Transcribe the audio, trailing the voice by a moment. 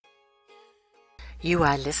You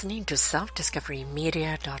are listening to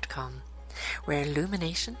selfdiscoverymedia.com, where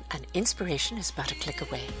illumination and inspiration is but a click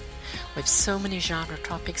away. With so many genre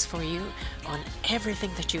topics for you on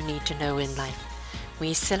everything that you need to know in life.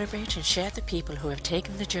 We celebrate and share the people who have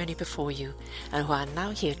taken the journey before you and who are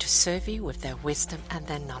now here to serve you with their wisdom and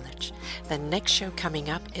their knowledge. The next show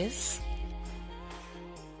coming up is...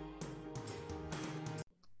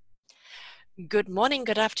 Good morning,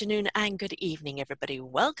 good afternoon, and good evening, everybody.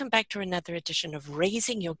 Welcome back to another edition of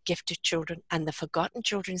Raising Your Gifted Children and the Forgotten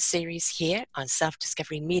Children series here on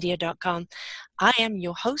selfdiscoverymedia.com. I am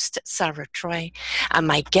your host, Sarah Troy, and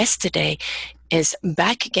my guest today is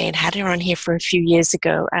back again. Had her on here for a few years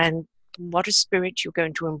ago, and what a spirit you're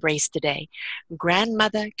going to embrace today.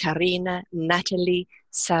 Grandmother Karina Natalie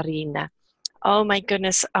Sarina. Oh my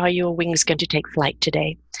goodness, are your wings going to take flight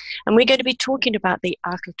today? And we're going to be talking about the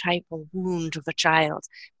archetypal wound of a child.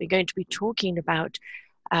 We're going to be talking about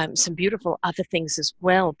some beautiful other things as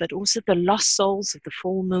well, but also the lost souls of the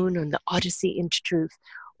full moon and the odyssey into truth.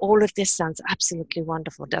 All of this sounds absolutely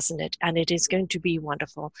wonderful, doesn't it? And it is going to be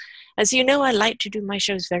wonderful. As you know, I like to do my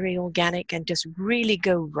shows very organic and just really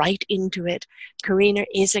go right into it. Karina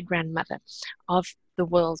is a grandmother of the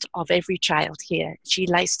world, of every child here. She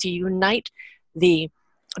likes to unite the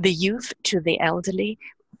youth to the elderly,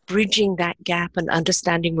 bridging that gap and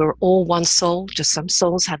understanding we're all one soul, just some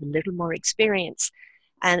souls have a little more experience,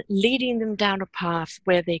 and leading them down a path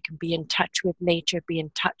where they can be in touch with nature, be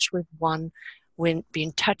in touch with one, be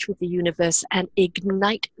in touch with the universe, and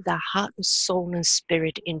ignite the heart and soul and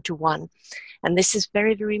spirit into one. And this is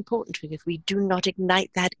very, very important, because if we do not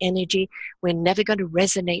ignite that energy, we're never going to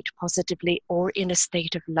resonate positively or in a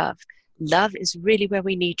state of love. Love is really where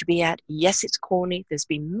we need to be at. Yes, it's corny. There's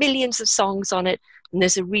been millions of songs on it, and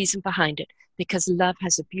there's a reason behind it, because love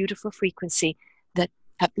has a beautiful frequency that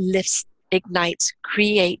uplifts, ignites,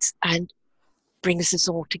 creates, and brings us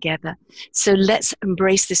all together. So let's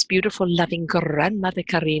embrace this beautiful, loving grandmother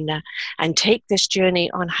Karina and take this journey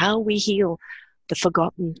on how we heal the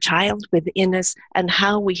forgotten child within us and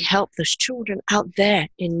how we help those children out there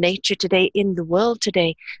in nature today, in the world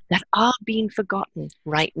today, that are being forgotten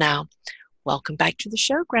right now. Welcome back to the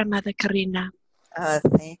show, Grandmother Karina.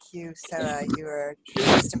 Thank you, Sarah. You are a true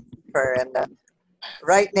wisdom keeper, and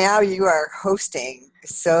right now you are hosting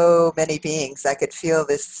so many beings. I could feel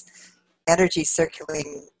this energy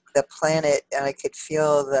circulating the planet, and I could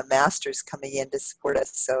feel the masters coming in to support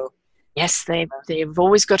us. So yes, they've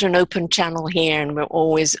always got an open channel here, and we're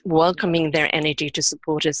always welcoming their energy to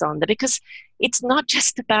support us on there, because it's not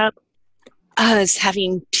just about us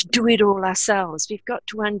having to do it all ourselves. We've got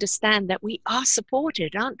to understand that we are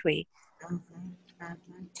supported, aren't we?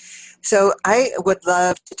 So I would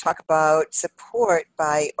love to talk about support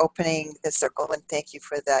by opening the circle, and thank you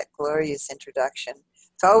for that glorious introduction.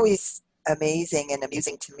 It's always amazing and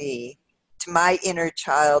amusing to me, to my inner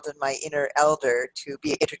child and my inner elder, to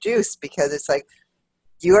be introduced, because it's like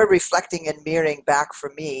you are reflecting and mirroring back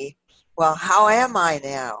for me, well, how am I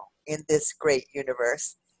now in this great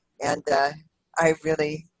universe? And I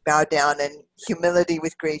really bow down in humility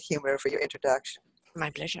with great humor for your introduction.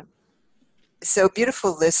 My pleasure. So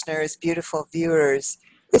beautiful listeners, beautiful viewers,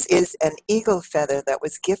 this is an eagle feather that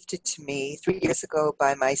was gifted to me 3 years ago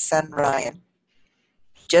by my son Ryan,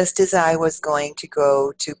 just as I was going to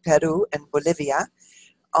go to Peru and Bolivia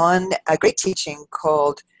on a great teaching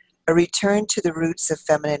called A Return to the Roots of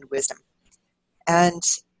Feminine Wisdom. And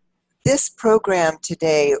this program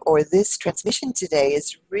today, or this transmission today,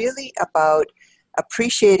 is really about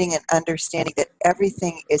appreciating and understanding that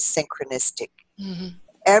everything is synchronistic. Mm-hmm.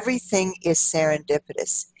 Everything is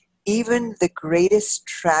serendipitous. Even the greatest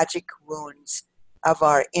tragic wounds of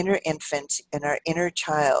our inner infant and our inner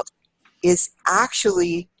child is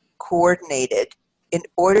actually coordinated in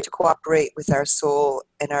order to cooperate with our soul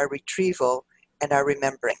and our retrieval and our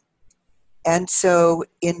remembering. And so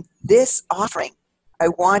in this offering, I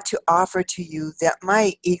want to offer to you that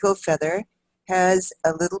my eagle feather has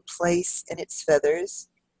a little place in its feathers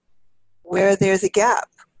where there's a gap.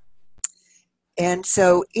 And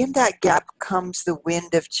so in that gap comes the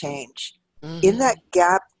wind of change. Mm-hmm. In that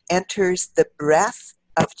gap enters the breath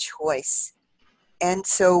of choice. And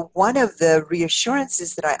so one of the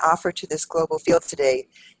reassurances that I offer to this global field today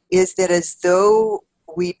is that as though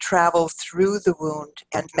we travel through the wound,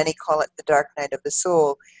 and many call it the dark night of the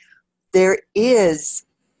soul, there is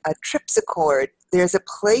a tripsichord. There's a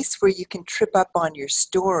place where you can trip up on your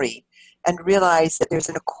story and realize that there's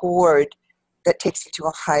an accord that takes you to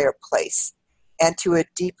a higher place and to a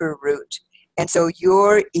deeper root. And so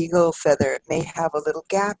your eagle feather may have a little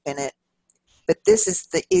gap in it, but this is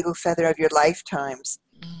the eagle feather of your lifetimes.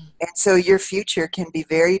 And so your future can be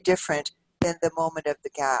very different than the moment of the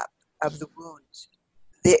gap, of the wound.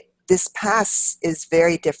 This past is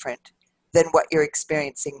very different than what you're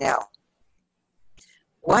experiencing now.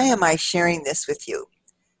 Why am I sharing this with you?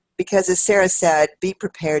 Because as Sarah said, be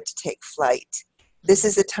prepared to take flight. This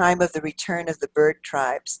is the time of the return of the bird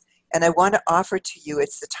tribes, and I want to offer to you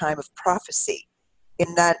it's the time of prophecy.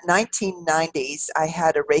 In the 1990s, I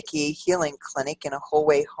had a Reiki healing clinic in a whole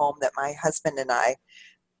way home that my husband and I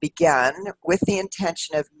began with the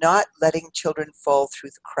intention of not letting children fall through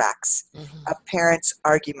the cracks of parents'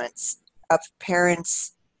 arguments, of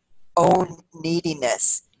parents' own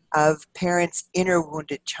neediness, of parents' inner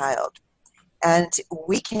wounded child. And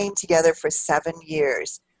we came together for 7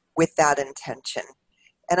 years with that intention.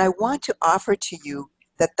 And I want to offer to you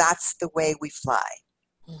that that's the way we fly.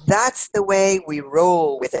 That's the way we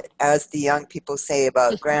roll with it, as the young people say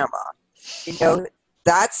about grandma. You know,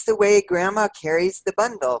 that's the way grandma carries the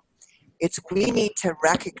bundle. It's we need to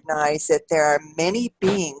recognize that there are many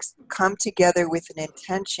beings who come together with an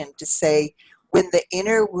intention to say, when the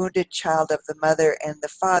inner wounded child of the mother and the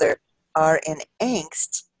father are in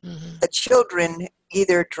angst, the children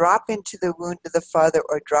either drop into the wound of the father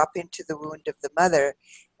or drop into the wound of the mother.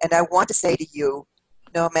 And I want to say to you,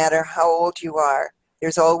 no matter how old you are,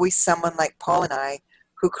 there's always someone like Paul and I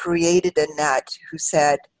who created a net, who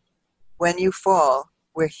said, when you fall,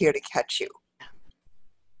 we're here to catch you.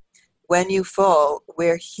 When you fall,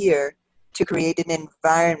 we're here to create an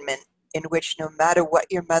environment in which no matter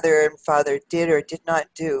what your mother and father did or did not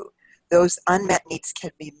do, those unmet needs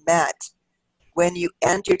can be met when you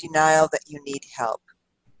end your denial that you need help,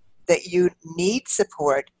 that you need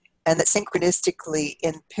support, and that synchronistically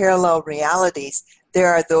in parallel realities,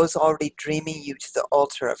 there are those already dreaming you to the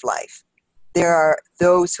altar of life. There are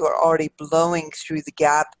those who are already blowing through the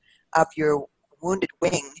gap of your wounded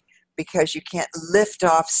wing because you can't lift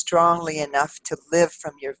off strongly enough to live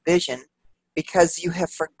from your vision because you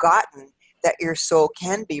have forgotten that your soul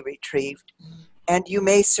can be retrieved. And you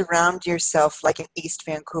may surround yourself, like in East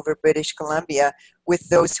Vancouver, British Columbia, with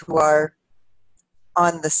those who are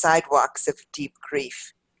on the sidewalks of deep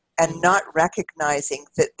grief and not recognizing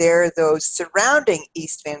that there are those surrounding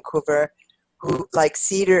East Vancouver who, like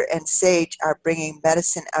cedar and sage, are bringing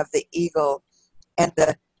medicine of the eagle and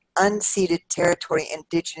the unceded territory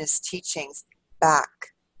indigenous teachings back.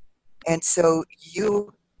 And so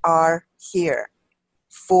you are here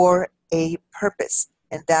for a purpose,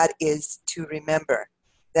 and that is to remember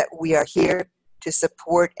that we are here to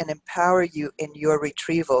support and empower you in your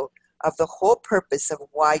retrieval of the whole purpose of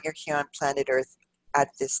why you're here on planet Earth at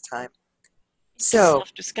this time. So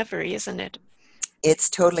self-discovery, isn't it? It's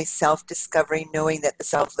totally self-discovery, knowing that the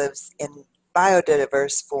self lives in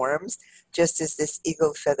biodiverse forms, just as this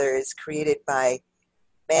eagle feather is created by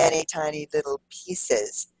many tiny little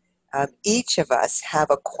pieces. Each of us have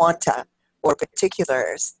a quanta or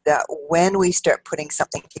particulars that when we start putting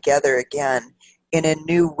something together again in a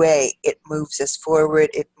new way, it moves us forward,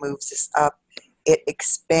 it moves us up, it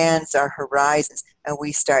expands our horizons, and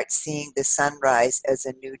we start seeing the sunrise as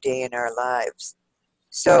a new day in our lives.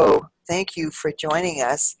 So thank you for joining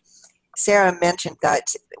us. Sarah mentioned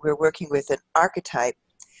that we're working with an archetype.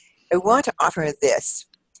 I want to offer this,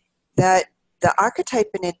 that the archetype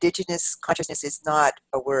in Indigenous consciousness is not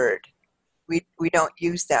a word. We don't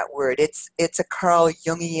use that word. It's a Carl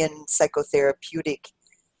Jungian psychotherapeutic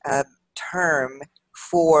term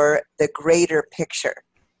for the greater picture.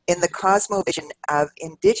 In the cosmovision of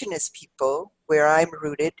Indigenous people, where I'm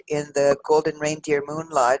rooted in the Golden Reindeer Moon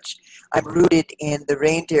Lodge, I'm rooted in the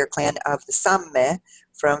reindeer clan of the Samme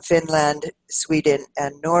from Finland, Sweden,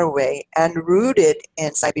 and Norway, and rooted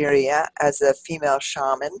in Siberia as a female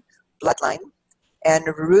shaman bloodline, and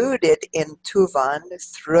rooted in Tuvan,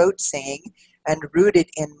 throat singing, and rooted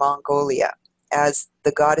in Mongolia as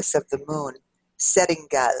the goddess of the moon,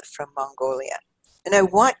 Settingal from Mongolia. And I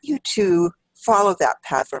want you to follow that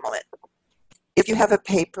path for a moment. If you have a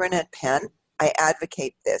paper and a pen, I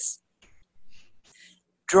advocate this.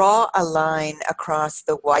 Draw a line across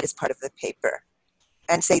the widest part of the paper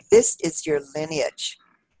and say, this is your lineage.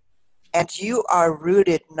 And you are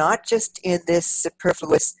rooted not just in this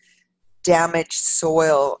superfluous damaged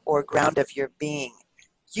soil or ground of your being.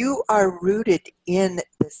 You are rooted in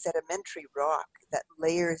the sedimentary rock that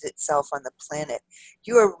layers itself on the planet.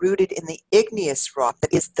 You are rooted in the igneous rock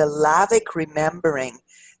that is the lavic remembering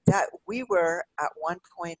that we were at one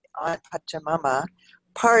point on Pachamama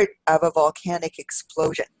part of a volcanic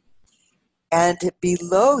explosion. And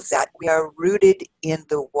below that, we are rooted in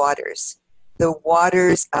the waters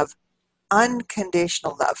of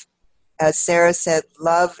unconditional love. As Sarah said,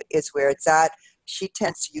 love is where it's at. She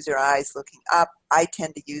tends to use her eyes looking up. I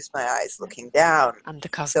tend to use my eyes looking down. I'm the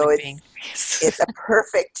cosmic So being. it's a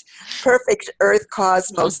perfect Earth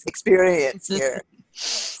cosmos experience here.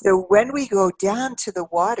 So when we go down to the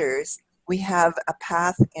waters, we have a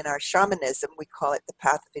path in our shamanism. We call it the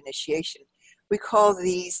path of initiation. We call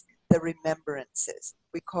these the remembrances.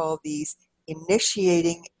 We call these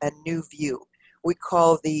initiating a new view. We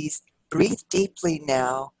call these breathe deeply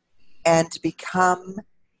now and become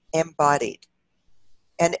embodied.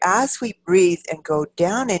 And as we breathe and go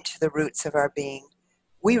down into the roots of our being,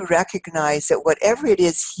 we recognize that whatever it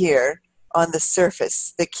is here on the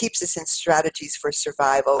surface that keeps us in strategies for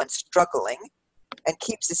survival and struggling, and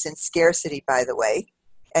keeps us in scarcity, by the way,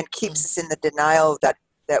 and keeps us in the denial that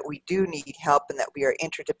we do need help and that we are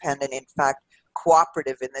interdependent, in fact,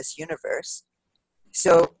 cooperative in this universe.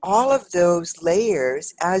 So all of those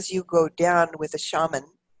layers, as you go down with a shaman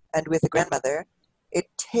and with a grandmother, it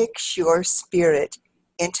takes your spirit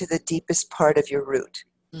into the deepest part of your root.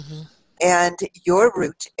 Mm-hmm. And your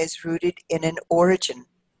root is rooted in an origin.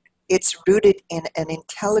 It's rooted in an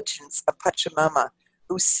intelligence of Pachamama,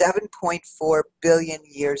 who's 7.4 billion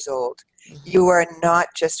years old. Mm-hmm. You are not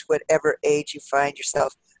just whatever age you find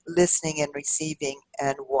yourself listening and receiving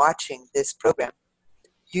and watching this program.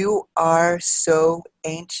 You are so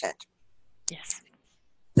ancient. Yes.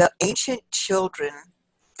 The ancient children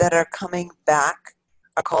that are coming back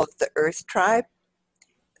are called the Earth Tribe.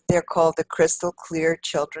 They're called the crystal clear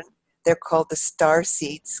children. They're called the star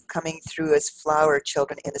seeds coming through as flower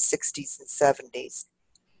children in the 60s and 70s.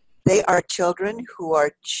 They are children who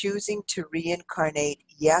are choosing to reincarnate,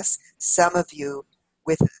 yes, some of you,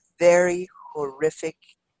 with very horrific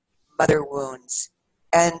mother wounds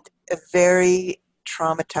and a very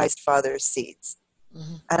traumatized father's seeds.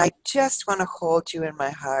 Mm-hmm. And I just want to hold you in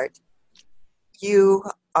my heart. You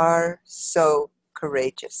are so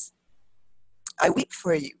courageous. I weep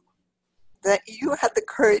for you that you had the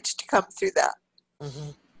courage to come through that.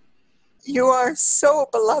 Mm-hmm. You are so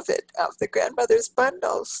beloved of the grandmother's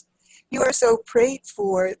bundles. You are so prayed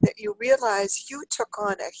for that you realize you took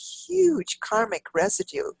on a huge karmic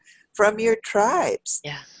residue from your tribes,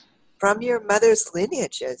 from your mother's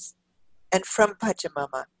lineages, and from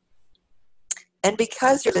Pachamama. And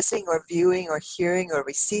because you're listening or viewing or hearing or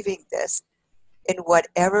receiving this, in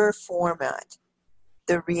whatever format,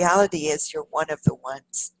 the reality is you're one of the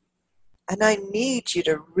ones. And I need you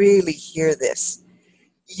to really hear this.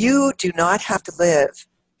 You do not have to live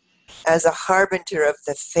as a harbinger of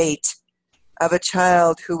the fate of a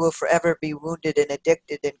child who will forever be wounded and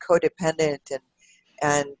addicted and codependent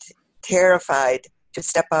and terrified to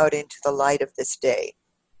step out into the light of this day.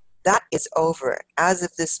 That is over. As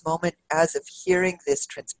of this moment, as of hearing this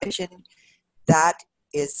transmission, that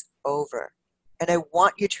is over. And I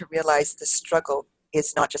want you to realize the struggle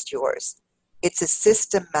is not just yours. It's a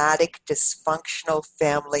systematic, dysfunctional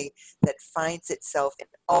family that finds itself in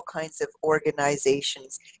all kinds of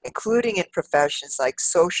organizations, including in professions like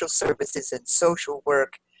social services and social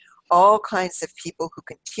work, all kinds of people who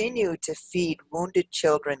continue to feed wounded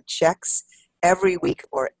children checks every week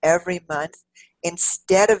or every month,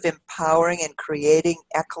 instead of empowering and creating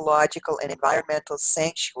ecological and environmental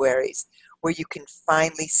sanctuaries where you can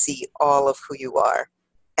finally see all of who you are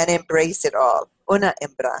and embrace it all. Una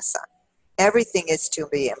embraza. Everything is to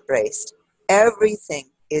be embraced. Everything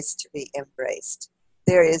is to be embraced.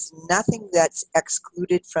 There is nothing that's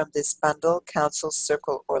excluded from this bundle, council,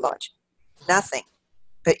 circle, or lodge. Nothing.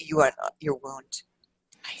 But you are not your wound.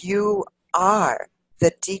 You are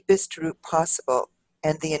the deepest root possible,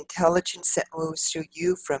 and the intelligence that moves through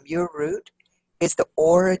you from your root is the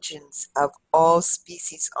origins of all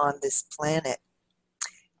species on this planet.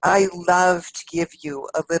 I love to give you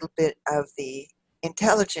a little bit of the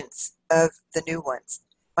intelligence of the new ones.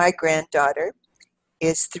 My granddaughter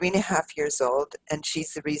is 3.5 years old, and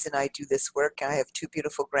she's the reason I do this work. I have 2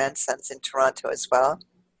 beautiful grandsons in Toronto as well.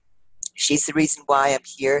 She's the reason why I'm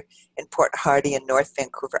here in Port Hardy in North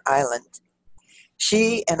Vancouver Island.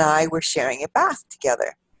 She and I were sharing a bath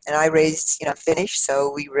together, and I raised, Finnish,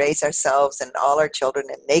 so we raise ourselves and all our children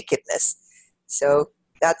in nakedness. So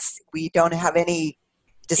we don't have any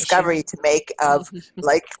discovery to make of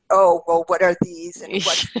like, oh, well, what are these and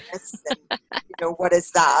what's this and what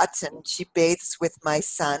is that? And she bathes with my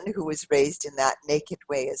son, who was raised in that naked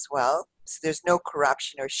way as well. So there's no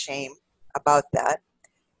corruption or shame about that.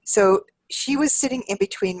 So she was sitting in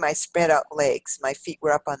between my spread out legs. My feet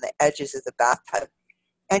were up on the edges of the bathtub.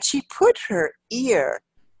 And she put her ear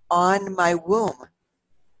on my womb.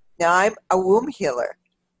 Now, I'm a womb healer.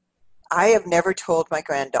 I have never told my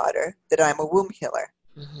granddaughter that I'm a womb healer.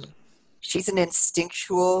 Mm-hmm. She's an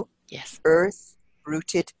instinctual,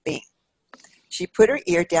 earth-rooted being. She put her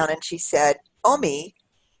ear down and she said, Omi,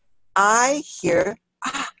 I hear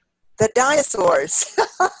the dinosaurs.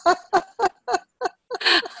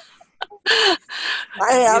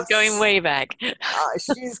 I She's have going way back.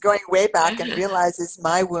 she's going way back and realizes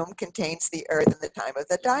my womb contains the earth in the time of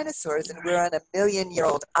the dinosaurs, and we're on a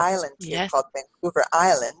million-year-old island here Yes. called Vancouver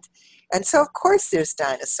Island. And so, of course, there's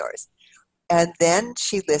dinosaurs. And then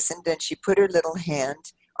she listened and she put her little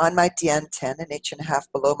hand on my DN10, an inch and a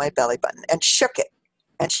half below my belly button, and shook it.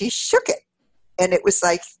 And she shook it. And it was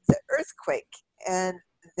like the earthquake. And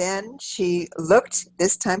then she looked,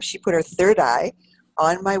 this time she put her third eye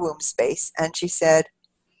on my womb space, and she said,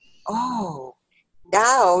 oh,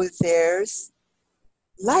 now there's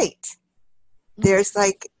light. There's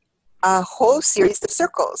like a whole series of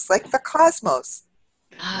circles, like the cosmos.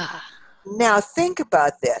 Ah. Now think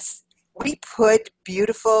about this. We put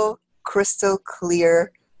beautiful, crystal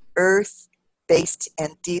clear, earth-based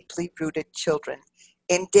and deeply rooted children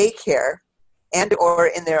in daycare and or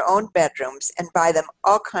in their own bedrooms and buy them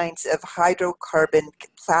all kinds of hydrocarbon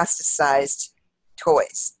plasticized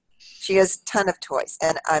toys. She has a ton of toys,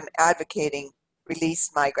 and I'm advocating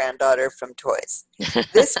release my granddaughter from toys.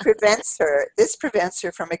 This prevents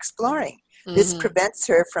her from exploring. This prevents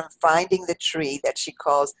her from finding the tree that she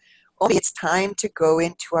calls, oh, it's time to go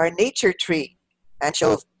into our nature tree. And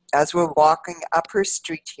she'll, as we're walking up her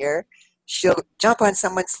street here, she'll jump on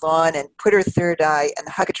someone's lawn and put her third eye and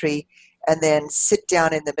hug a tree and then sit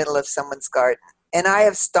down in the middle of someone's garden. And I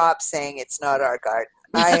have stopped saying it's not our garden.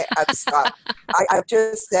 I have stopped. I've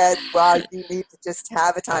just said, well, you need to just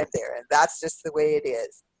have a time there, and that's just the way it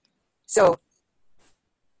is. So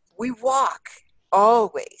we walk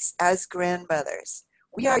always as grandmothers.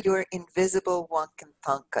 We are your invisible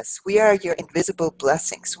Wankampunkas. We are your invisible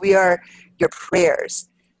blessings. We are your prayers.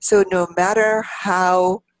 So no matter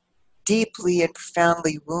how deeply and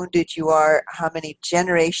profoundly wounded you are, how many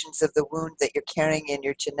generations of the wound that you're carrying in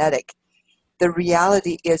your genetic, the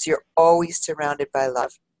reality is you're always surrounded by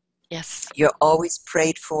love. Yes. You're always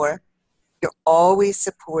prayed for. You're always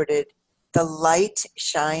supported. The light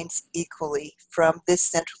shines equally from this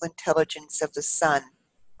central intelligence of the sun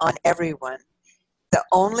on everyone. The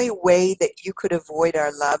only way that you could avoid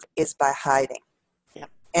our love is by hiding. Yep.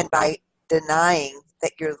 And by denying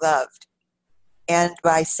that you're loved. And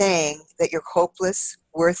by saying that you're hopeless,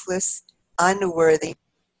 worthless, unworthy,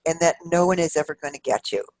 and that no one is ever going to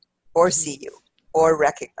get you or see you or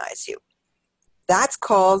recognize you. That's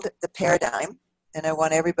called the paradigm, and I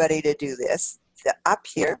want everybody to do this. The up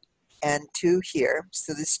here and to here,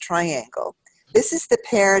 so this triangle. This is the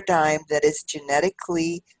paradigm that is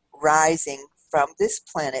genetically rising from this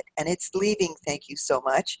planet, and it's leaving, thank you so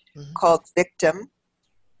much, called victim,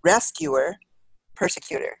 rescuer,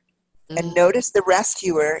 persecutor. And notice the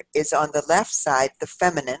rescuer is on the left side, the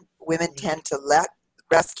feminine. Women tend to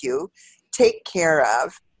rescue, take care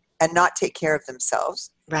of, and not take care of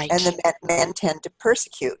themselves. Right. And the men tend to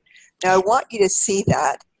persecute. Now, I want you to see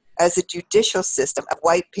that as a judicial system of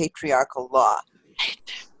white patriarchal law.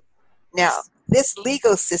 Now, this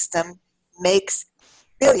legal system makes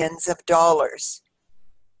billions of dollars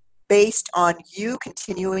based on you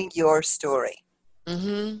continuing your story.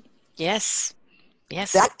 Yes.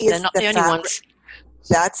 Yes. That is They're not the only ones.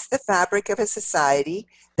 That's the fabric of a society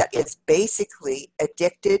that is basically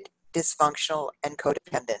addicted, dysfunctional, and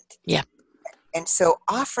codependent. Yeah. And so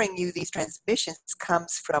offering you these transmissions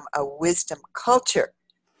comes from a wisdom culture,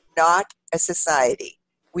 not a society.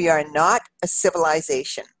 We are not a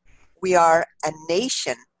civilization. We are a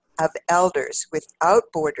nation of elders without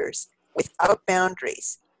borders, without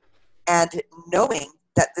boundaries. And knowing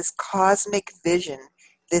that this cosmic vision,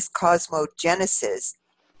 this cosmogenesis,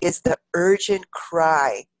 is the urgent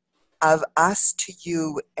cry of us to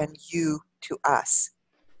you and you to us.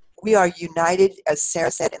 We are united, as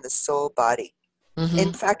Sarah said, in the soul body.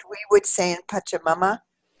 In fact, we would say in Pachamama,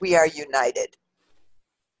 we are united.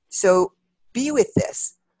 So be with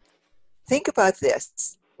this. Think about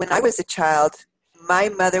this. When I was a child, my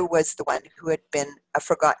mother was the one who had been a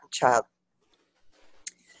forgotten child.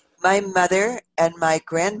 My mother and my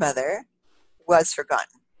grandmother was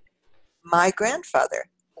forgotten. My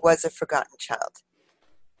grandfather was a forgotten child.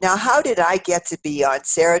 Now, how did I get to be on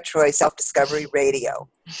Sarah Troy Self-Discovery Radio?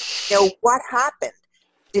 Now, what happened?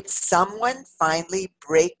 Did someone finally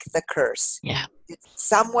break the curse? Yeah. Did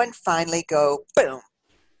someone finally go, boom,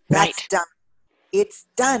 that's done. It's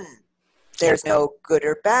done. There's no good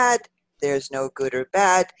or bad. There's no good or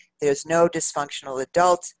bad. There's no dysfunctional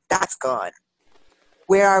adult. That's gone.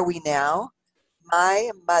 Where are we now?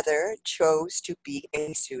 My mother chose to be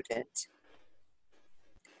a student.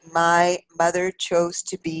 My mother chose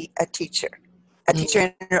to be a teacher. a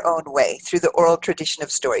teacher in her own way through the oral tradition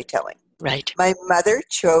of storytelling. Right. My mother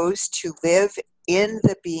chose to live in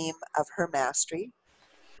the beam of her mastery,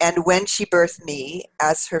 and when she birthed me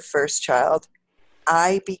as her first child,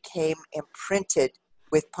 I became imprinted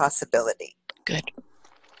with possibility. Good.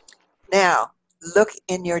 Now, look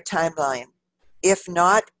in your timeline. If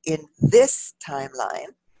not in this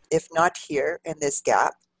timeline, if not here in this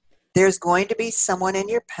gap, there's going to be someone in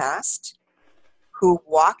your past who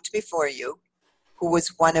walked before you who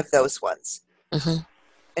was one of those ones. Mm-hmm.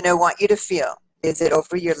 And I want you to feel, is it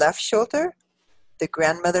over your left shoulder, the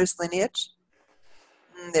grandmother's lineage?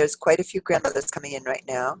 There's quite a few grandmothers coming in right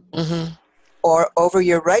now. Mm-hmm. Or over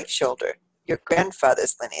your right shoulder, your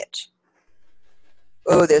grandfather's lineage.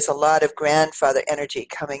 Oh, there's a lot of grandfather energy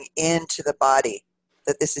coming into the body,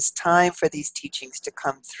 that this is time for these teachings to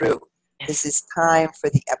come through. Yes. This is time for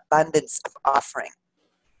the abundance of offering.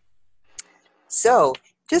 So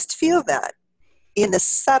just feel that in the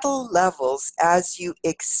subtle levels as you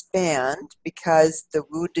expand, because the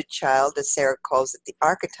wounded child, as Sarah calls it, the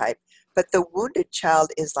archetype, but the wounded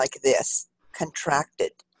child is like this,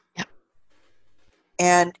 contracted. Yep.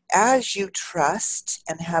 And as you trust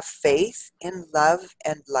and have faith in love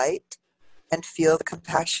and light and feel the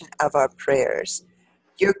compassion of our prayers,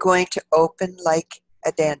 you're going to open like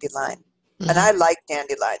a dandelion. Mm-hmm. And I like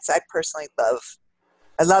dandelions. I personally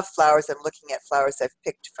I love flowers. I'm looking at flowers I've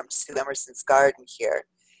picked from Sue Emerson's garden here.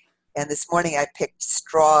 And this morning I picked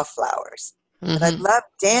straw flowers. Mm-hmm. And I love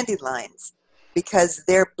dandelions because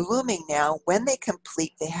they're blooming now. When they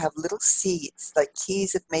complete, they have little seeds like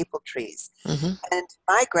keys of maple trees. Mm-hmm. And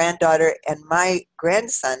my granddaughter and my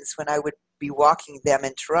grandsons, when I would be walking them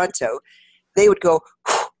in Toronto, they would go,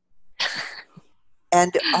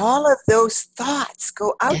 and all of those thoughts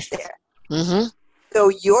go out there. Mm-hmm.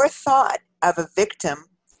 So your thought of a victim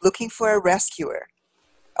looking for a rescuer,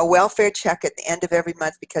 a welfare check at the end of every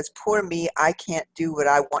month because poor me, I can't do what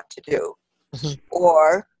I want to do, mm-hmm.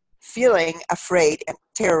 or feeling afraid and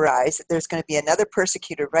terrorized that there's going to be another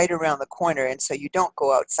persecutor right around the corner, and so you don't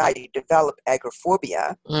go outside, you develop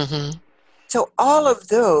agoraphobia. Mm-hmm. So all of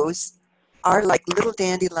those are like little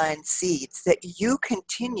dandelion seeds that you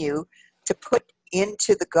continue to put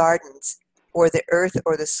into the gardens or the earth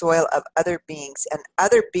or the soil of other beings, and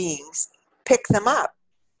other beings pick them up.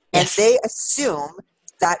 Yes. And they assume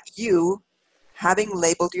that you, having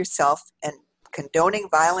labeled yourself and condoning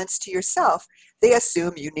violence to yourself, they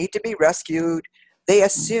assume you need to be rescued. They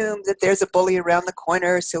assume that there's a bully around the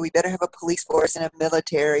corner, so we better have a police force and a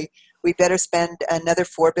military. We better spend another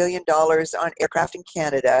 $4 billion on aircraft in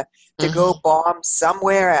Canada to mm-hmm. go bomb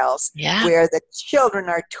somewhere else, where the children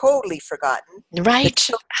are totally forgotten. Right,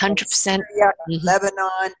 100%. In Syria, mm-hmm.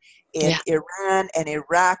 Lebanon, in Iran and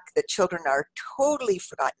Iraq, the children are totally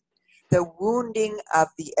forgotten. The wounding of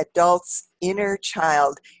the adult's inner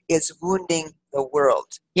child is wounding the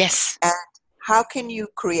world. Yes. And how can you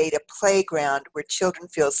create a playground where children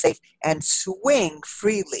feel safe and swing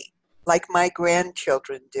freely like my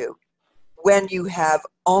grandchildren do when you have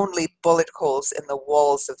only bullet holes in the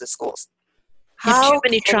walls of the schools? You have too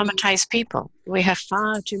many traumatized people. We have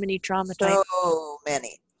far too many traumatized. So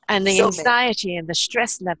many. And the anxiety and the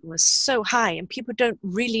stress level is so high, and people don't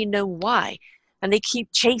really know why. And they keep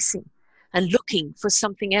chasing and looking for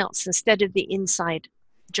something else instead of the inside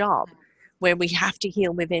job, where we have to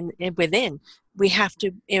heal within. We have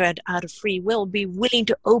to, out of free will, be willing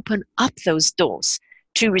to open up those doors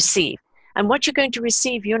to receive. And what you're going to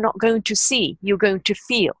receive, you're not going to see. You're going to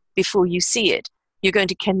feel before you see it. You're going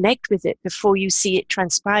to connect with it before you see it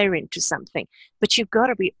transpire into something. But you've got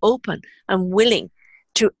to be open and willing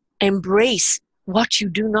to embrace what you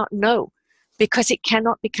do not know, because it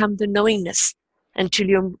cannot become the knowingness until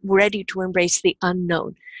you're ready to embrace the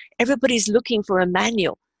unknown. Everybody's looking for a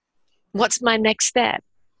manual. What's my next step?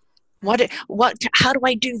 How do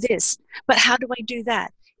I do this? But how do I do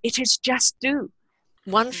that? It is just do.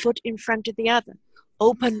 One foot in front of the other.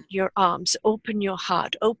 Open your arms, open your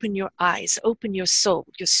heart, open your eyes, open your soul,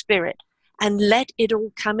 your spirit, and let it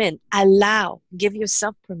all come in. Allow, give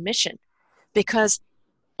yourself permission, because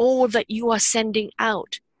all that you are sending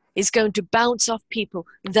out is going to bounce off people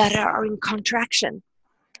that are in contraction.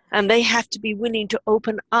 And they have to be willing to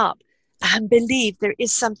open up and believe there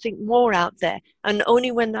is something more out there. And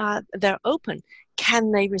only when they're open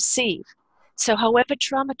can they receive. So however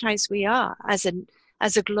traumatized we are as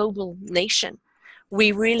a global nation,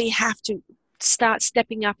 we really have to start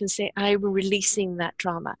stepping up and say, I'm releasing that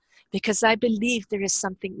trauma, because I believe there is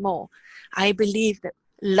something more. I believe that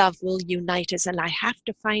love will unite us, and I have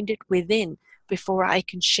to find it within before I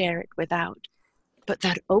can share it without. But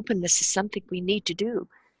that openness is something we need to do.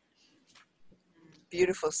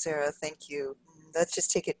 Beautiful, Sarah. Thank you. Let's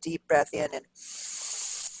just take a deep breath in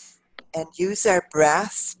and use our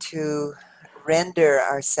breath to render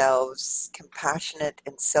ourselves compassionate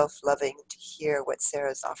and self-loving to hear what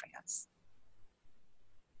Sarah's offering us.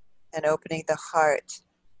 And opening the heart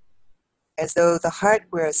as though the heart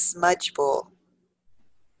were a smudge bowl,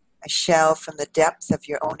 a shell from the depth of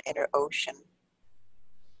your own inner ocean,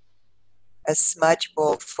 a smudge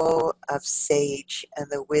bowl full of sage and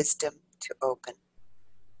the wisdom to open.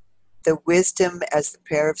 The wisdom as the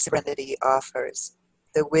prayer of serenity offers,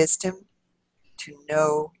 the wisdom to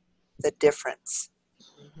know the difference.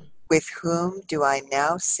 With whom do I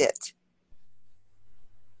now sit?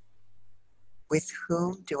 With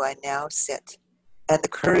whom do I now sit? And the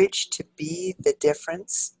courage to be the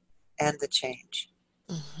difference and the change.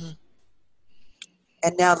 Mm-hmm.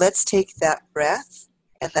 And now let's take that breath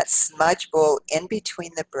and that smudge bowl in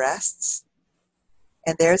between the breasts.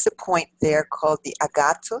 And there's a point there called the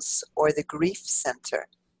agathos, or the grief center.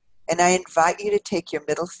 And I invite you to take your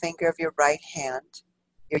middle finger of your right hand,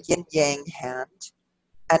 your yin-yang hand,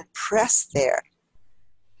 and press there.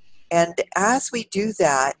 And as we do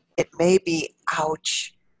that, it may be,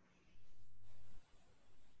 ouch.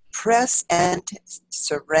 Press and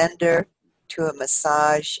surrender to a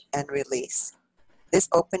massage and release. This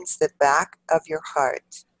opens the back of your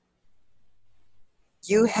heart.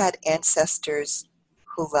 You had ancestors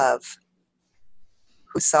who love,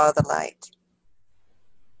 who saw the light,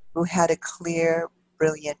 who had a clear,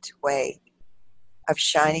 brilliant way of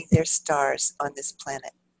shining their stars on this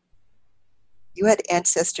planet. You had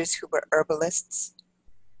ancestors who were herbalists,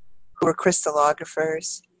 who were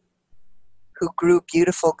crystallographers, who grew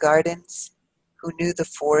beautiful gardens, who knew the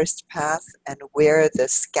forest path and where the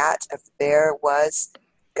scat of the bear was,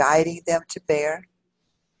 guiding them to bear.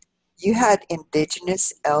 You had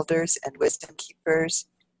indigenous elders and wisdom keepers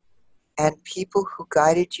and people who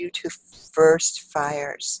guided you to first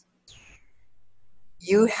fires.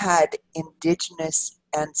 You had indigenous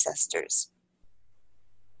ancestors.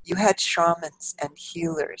 You had shamans and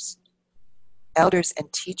healers, elders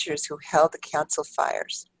and teachers who held the council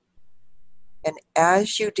fires. And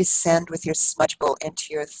as you descend with your smudge bowl into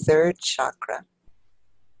your third chakra,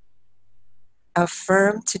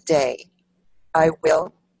 affirm today, I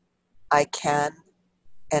will, I can,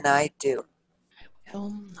 and I do.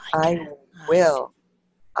 I will,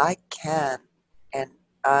 I can, and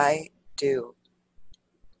I do.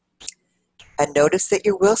 And notice that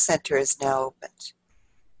your will center is now opened.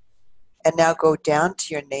 And now go down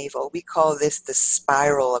to your navel. We call this the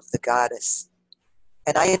spiral of the goddess.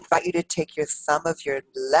 And I invite you to take your thumb of your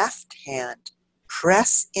left hand,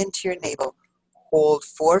 press into your navel, hold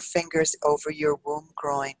 4 fingers over your womb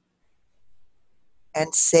groin,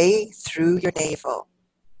 and say through your navel,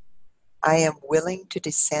 I am willing to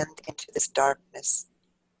descend into this darkness.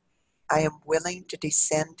 I am willing to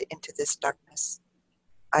descend into this darkness.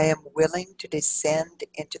 I am willing to descend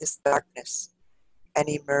into this darkness and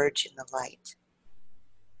emerge in the light.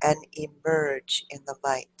 And emerge in the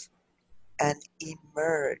light. And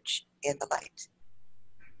emerge in the light.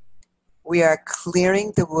 We are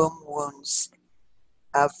clearing the womb wounds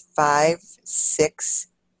of 5, 6,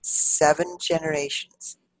 7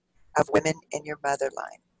 generations of women in your mother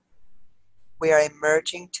line. We are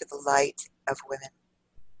emerging to the light of women.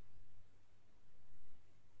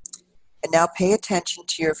 And now pay attention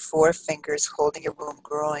to your 4 fingers holding your womb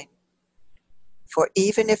groin. For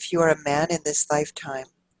even if you are a man in this lifetime,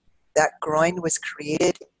 that groin was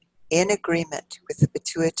created in agreement with the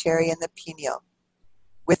pituitary and the pineal,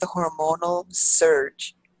 with a hormonal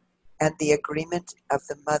surge and the agreement of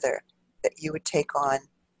the mother that you would take on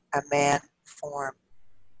a man form.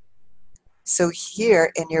 So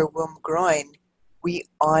here in your womb groin, we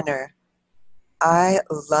honor, I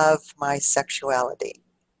love my sexuality.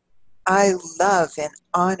 I love and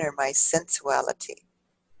honor my sensuality.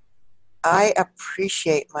 I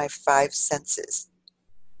appreciate my 5 senses.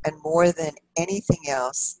 And more than anything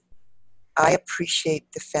else, I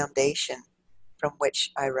appreciate the foundation from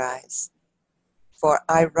which I rise. For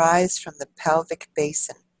I rise from the pelvic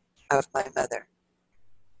basin of my mother.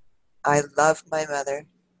 I love my mother.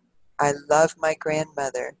 I love my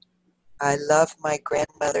grandmother. I love my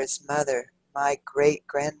grandmother's mother, my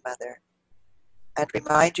great-grandmother. And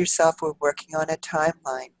remind yourself we're working on a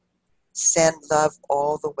timeline. Send love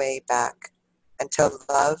all the way back until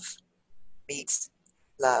love meets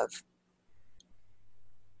love.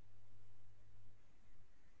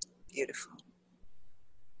 Beautiful.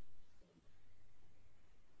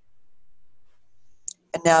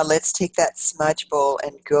 And now let's take that smudge bowl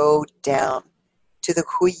and go down to the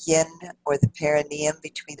huyin, or the perineum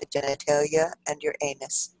between the genitalia and your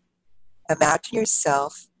anus. Imagine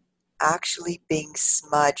yourself actually being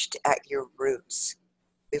smudged at your roots.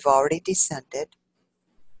 We've already descended,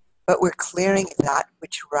 but we're clearing that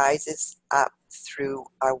which rises up through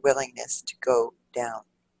our willingness to go down.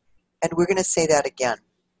 And we're going to say that again.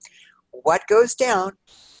 What goes down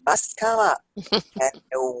must come up. And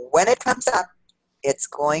when it comes up, it's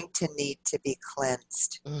going to need to be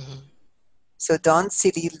cleansed. Mm-hmm. So Don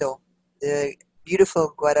Cirilo, the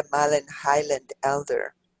beautiful Guatemalan Highland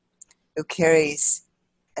elder who carries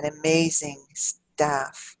an amazing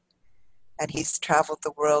staff, and he's traveled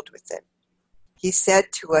the world with it. He said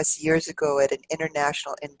to us years ago at an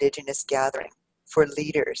international indigenous gathering for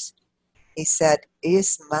leaders, he said,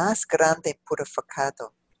 es más grande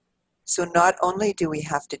purificado. So not only do we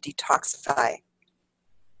have to detoxify,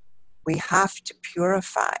 we have to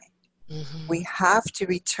purify. Mm-hmm. We have to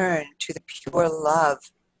return to the pure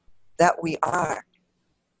love that we are.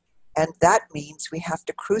 And that means we have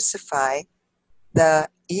to crucify the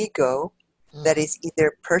ego that is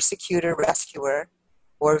either persecutor, rescuer,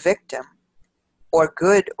 or victim, or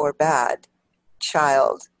good or bad,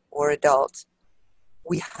 child or adult.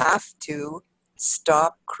 We have to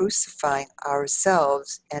stop crucifying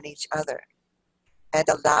ourselves and each other and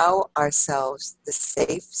allow ourselves the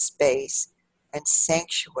safe space and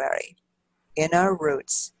sanctuary in our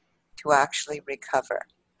roots to actually recover.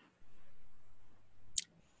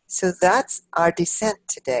 So that's our descent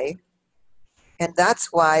today. And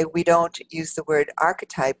that's why we don't use the word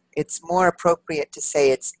archetype. It's more appropriate to say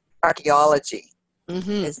it's archaeology.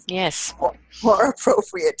 Mm-hmm. It's yes. more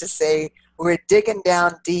appropriate to say we're digging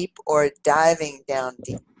down deep or diving down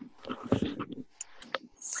deep.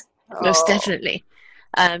 Most definitely.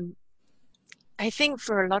 I think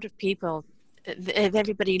for a lot of people,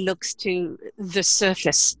 everybody looks to the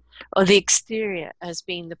surface or the exterior as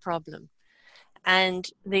being the problem. And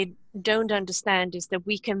they don't understand is that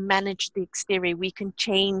we can manage the exterior. We can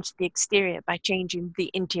change the exterior by changing the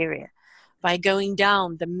interior, by going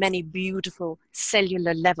down the many beautiful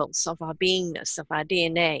cellular levels of our beingness, of our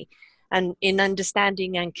DNA, and in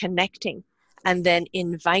understanding and connecting, and then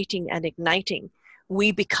inviting and igniting,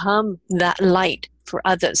 we become that light for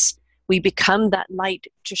others. We become that light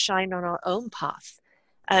to shine on our own path.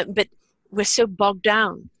 But we're so bogged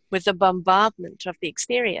down with the bombardment of the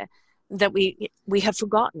exterior that we have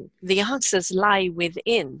forgotten. The answers lie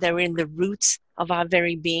within. They're in the roots of our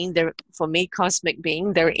very being. They're, for me, cosmic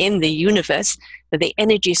being. They're in the universe. The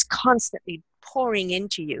energy is constantly pouring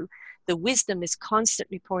into you. The wisdom is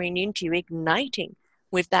constantly pouring into you, igniting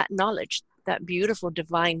with that knowledge, that beautiful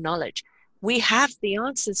divine knowledge. We have the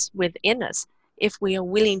answers within us if we are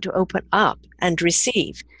willing to open up and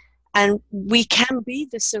receive. And we can be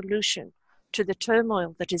the solution to the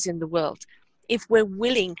turmoil that is in the world if we're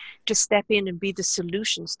willing to step in and be the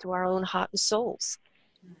solutions to our own heart and souls.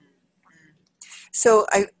 So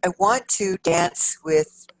I want to dance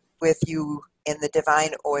with you in the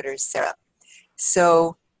divine order, Sarah.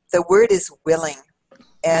 So the word is willing.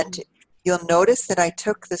 And you'll notice that I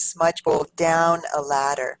took the smudge bowl down a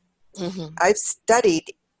ladder. Mm-hmm. I've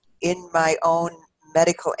studied in my own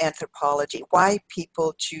medical anthropology why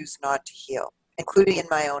people choose not to heal, including in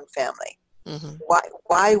my own family. Mm-hmm.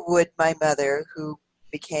 Why would my mother, who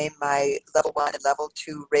became my level 1 and level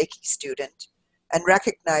 2 Reiki student and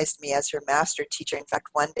recognized me as her master teacher, in fact,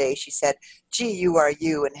 one day she said, "Gee, you are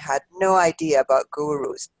you," and had no idea about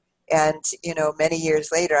gurus. And, many years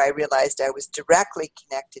later, I realized I was directly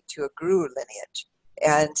connected to a guru lineage.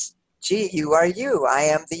 And, gee, you are you. I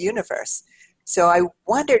am the universe. So I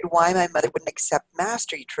wondered why my mother wouldn't accept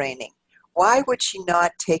mastery training. Why would she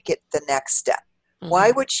not take it the next step?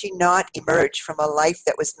 Why would she not emerge from a life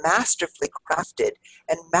that was masterfully crafted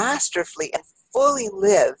and masterfully and fully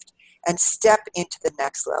lived and step into the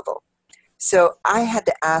next level? So I had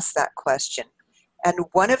to ask that question. And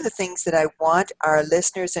one of the things that I want our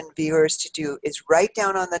listeners and viewers to do is write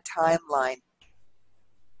down on the timeline,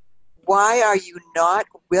 why are you not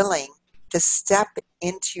willing to step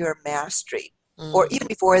into your mastery? Or even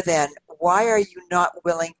before then, why are you not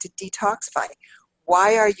willing to detoxify?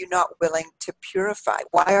 Why are you not willing to purify?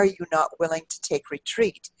 Why are you not willing to take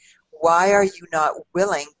retreat? Why are you not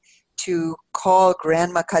willing to call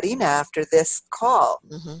Grandma Karina after this call?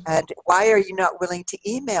 And why are you not willing to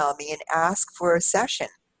email me and ask for a session?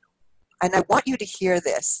 And I want you to hear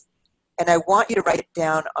this. And I want you to write it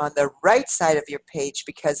down on the right side of your page,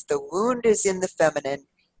 because the wound is in the feminine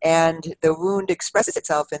and the wound expresses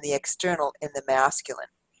itself in the external, in the masculine.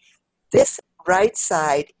 This right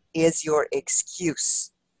side is your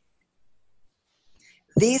excuse.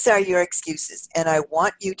 These are your excuses, and I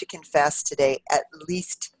want you to confess today at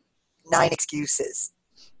least 9 excuses.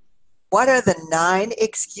 What are the 9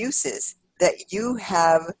 excuses that you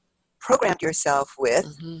have programmed yourself with,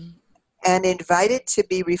 Mm-hmm. and invited to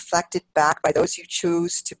be reflected back by those you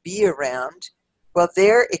choose to be around, well,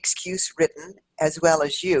 their excuse written as well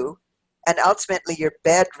as you, and ultimately you're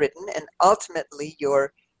bedridden, and ultimately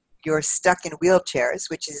you're stuck in wheelchairs,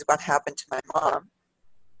 which is what happened to my mom.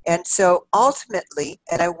 And so ultimately,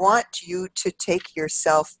 and I want you to take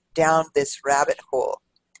yourself down this rabbit hole,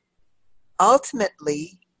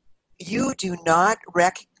 ultimately, you do not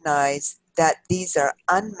recognize that these are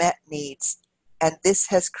unmet needs, and this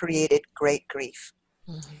has created great grief.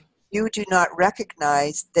 Mm-hmm. You do not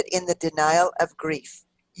recognize that in the denial of grief,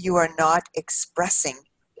 you are not expressing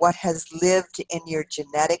what has lived in your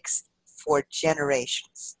genetics for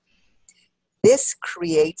generations. This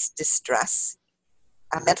creates distress,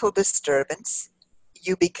 a mental disturbance.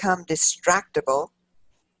 You become distractible.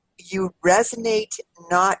 You resonate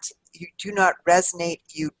not, you do not resonate,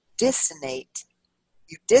 you dissonate.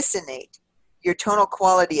 You dissonate. Your tonal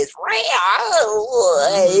quality is,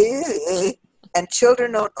 and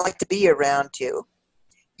children don't like to be around you.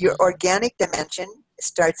 Your organic dimension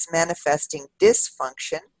starts manifesting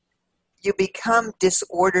dysfunction. You become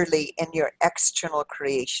disorderly in your external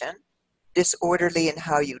creation, disorderly in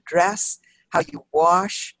how you dress, how you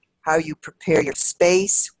wash, how you prepare your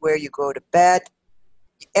space, where you go to bed.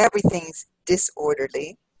 Everything's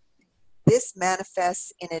disorderly. This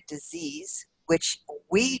manifests in a disease, which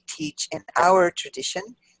we teach in our tradition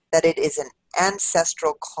that it is an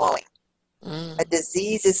ancestral calling. A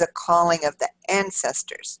disease is a calling of the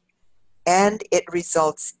ancestors, and it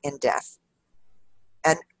results in death.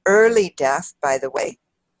 An early death, by the way,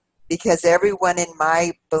 because everyone in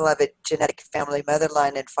my beloved genetic family, mother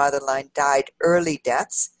line and father line, died early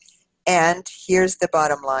deaths. And here's the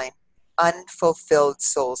bottom line: unfulfilled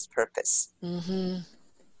soul's purpose. Mm-hmm.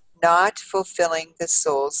 Not fulfilling the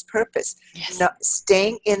soul's purpose. Yes. Not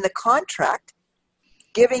staying in the contract,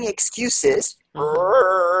 giving excuses.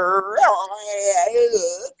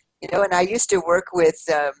 And I used to work with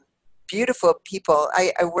beautiful people.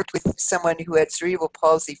 I worked with someone who had cerebral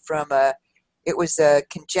palsy it was a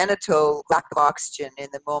congenital lack of oxygen in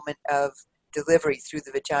the moment of delivery through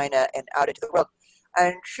the vagina and out into the world.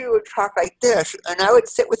 And she would talk like this, and I would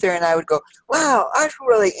sit with her and I would go, wow, that's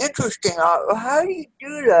really interesting. How do you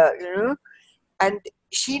do that, And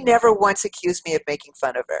she never once accused me of making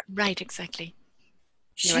fun of her. Right, exactly.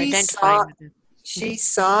 You're She identifying with it. she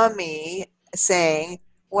saw me saying,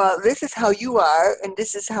 well, this is how you are, and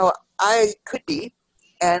this is how I could be,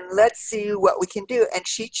 and let's see what we can do. And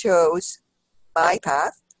she chose my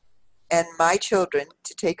path and my children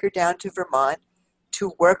to take her down to Vermont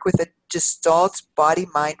to work with a Gestalt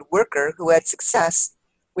body-mind worker who had success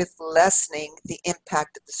with lessening the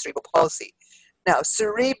impact of the cerebral palsy. Now,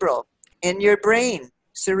 cerebral, in your brain,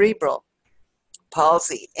 cerebral,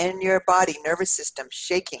 palsy, in your body, nervous system,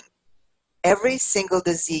 shaking. Every single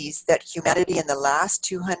disease that humanity in the last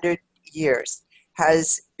 200 years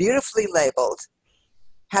has beautifully labeled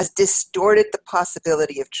has distorted the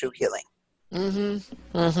possibility of true healing.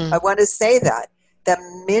 Mm-hmm. Mm-hmm. I want to say that. The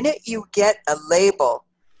minute you get a label,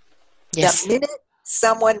 Yes. the minute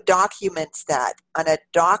someone documents that on a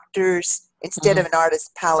doctor's, instead of an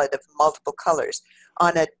artist's palette of multiple colors,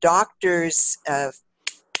 on a doctor's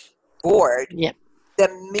board, Yep. the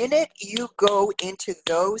minute you go into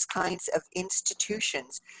those kinds of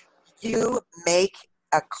institutions, you make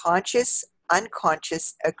a conscious,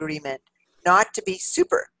 unconscious agreement not to be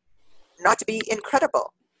super, not to be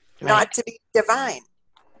incredible, not to be divine.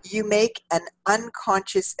 You make an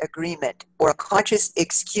unconscious agreement or a conscious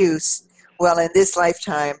excuse. Well, in this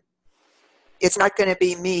lifetime, it's not going to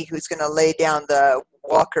be me who's going to lay down the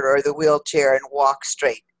walker or the wheelchair and walk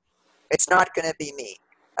straight. It's not going to be me.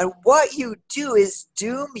 And what you do is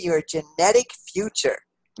doom your genetic future.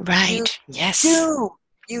 Right. Yes.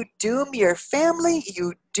 You doom your family,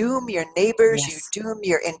 you doom your neighbors, Yes. you doom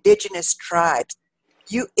your indigenous tribes.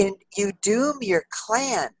 You doom your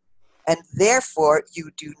clan. And therefore, you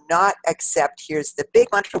do not accept, here's the big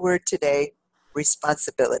mantra word today,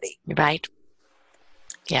 responsibility. Right.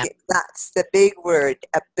 Yeah. That's the big word,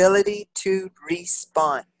 ability to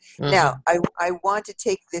respond. Mm-hmm. Now, I want to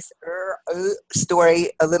take this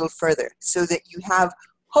story a little further so that you have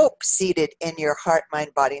hope seated in your heart,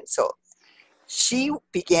 mind, body, and soul. She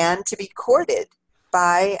began to be courted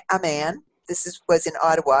by a man. This was in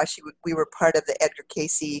Ottawa. We were part of the Edgar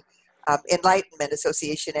Cayce Enlightenment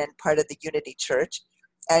Association and part of the Unity Church.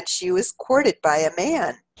 And she was courted by a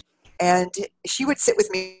man. And she would sit with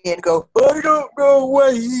me and go, I don't know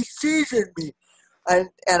what he sees in me. And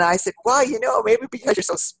I said, well, maybe because you're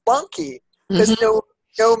so spunky. Because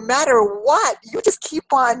no matter what, you just keep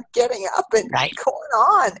on getting up and Right. going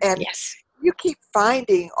on. And yes. you keep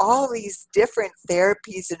finding all these different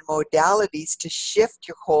therapies and modalities to shift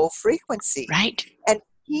your whole frequency. Right. And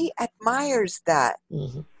he admires that.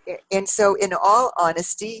 Mm-hmm. And so, in all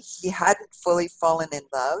honesty, he hadn't fully fallen in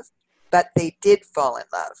love, but they did fall in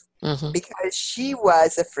love Mm-hmm. because she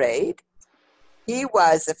was afraid. He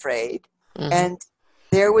was afraid. Mm-hmm. And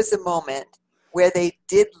there was a moment where they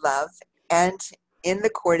did love. And in the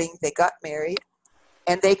courting, they got married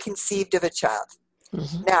and they conceived of a child.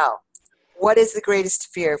 Mm-hmm. Now, what is the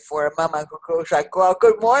greatest fear for a mama who goes like, well,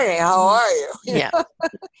 good morning, how are you? Yeah.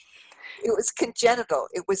 It was congenital.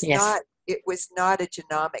 It was Yes. not a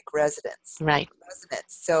genomic resonance. Right.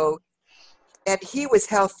 So, and he was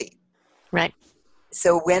healthy. Right.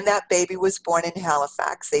 So when that baby was born in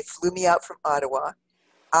Halifax, they flew me out from Ottawa.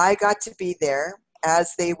 I got to be there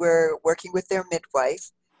as they were working with their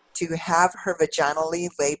midwife to have her vaginally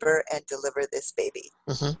labor and deliver this baby.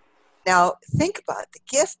 Mm-hmm. Now, think about the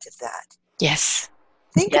gift of that. Yes.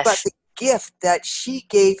 Think Yes. about the gift that she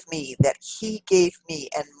gave me, that he gave me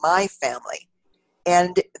and my family.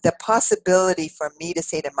 And the possibility for me to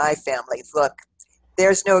say to my family, look,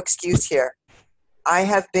 there's no excuse here. I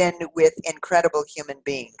have been with incredible human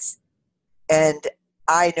beings, and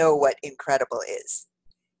I know what incredible is.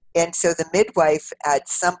 And so the midwife at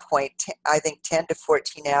some point, I think 10 to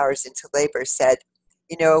 14 hours into labor, said,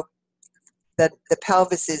 you know, the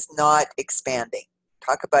pelvis is not expanding.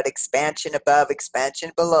 Talk about expansion above,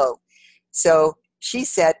 expansion below. So she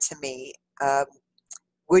said to me,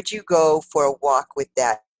 would you go for a walk with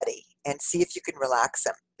Daddy and see if you can relax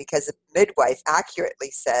him? Because the midwife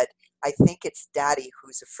accurately said, I think it's Daddy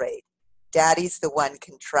who's afraid. Daddy's the one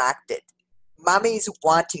contracted. Mommy's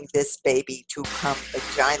wanting this baby to come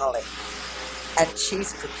vaginally, and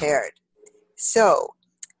she's prepared. So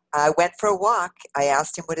I went for a walk. I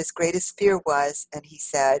asked him what his greatest fear was, and he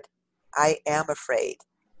said, I am afraid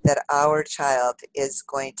that our child is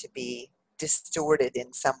going to be distorted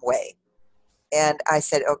in some way. And I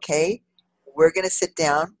said, okay, we're going to sit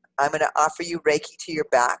down. I'm going to offer you Reiki to your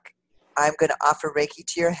back. I'm going to offer Reiki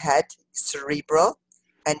to your head, cerebral,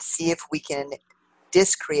 and see if we can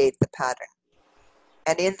discreate the pattern.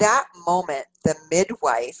 And in that moment, the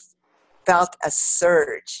midwife felt a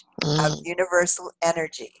surge of universal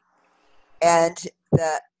energy. And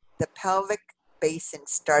the pelvic basin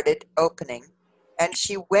started opening. And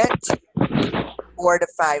she went 4 to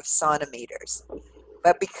 5 centimeters.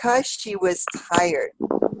 But because she was tired,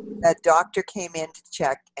 the doctor came in to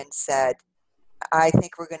check and said, I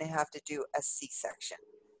think we're going to have to do a C-section.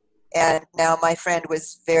 And now my friend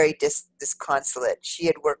was very disconsolate. She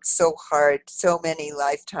had worked so hard, so many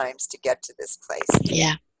lifetimes to get to this place.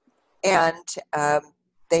 Yeah. And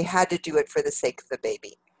they had to do it for the sake of the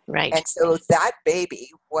baby. Right. And so that baby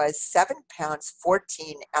was 7 pounds,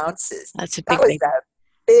 14 ounces. That's a big That was baby. a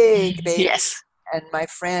big baby. Yes. And my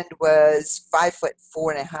friend was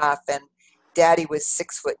 5'4.5", and Daddy was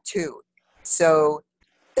 6'2". So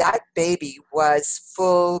that baby was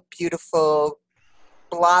full, beautiful,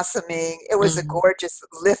 blossoming. It was a gorgeous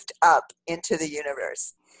lift up into the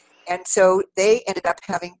universe. And so they ended up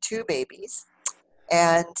having 2 babies,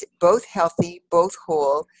 and both healthy, both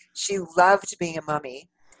whole. She loved being a mummy.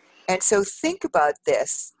 And so think about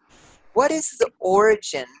this. What is the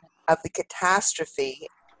origin of the catastrophe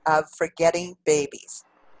of forgetting babies?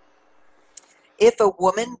 If a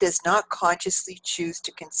woman does not consciously choose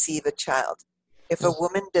to conceive a child, if a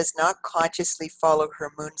woman does not consciously follow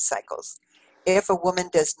her moon cycles, if a woman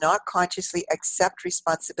does not consciously accept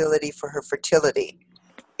responsibility for her fertility,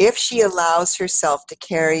 if she allows herself to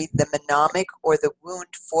carry the mnemonic or the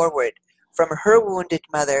wound forward from her wounded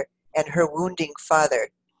mother and her wounding father,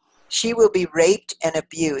 she will be raped and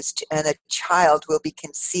abused, and a child will be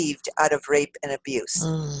conceived out of rape and abuse.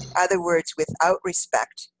 In other words, without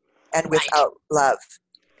respect and without love.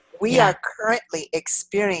 We are currently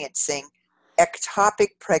experiencing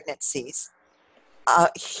ectopic pregnancies, a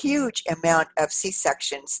huge amount of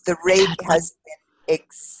C-sections. The rate has been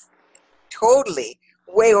totally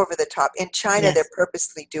way over the top. In China, they're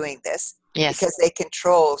purposely doing this because they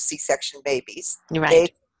control C-section babies.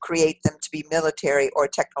 They create them to be military or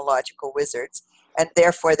technological wizards, and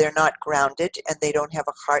therefore they're not grounded and they don't have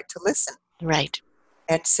a heart to listen. Right.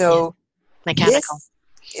 And so mechanical.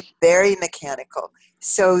 Very mechanical.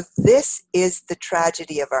 So this is the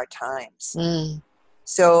tragedy of our times.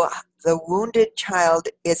 So the wounded child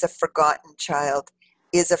is a forgotten child,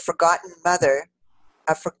 is a forgotten mother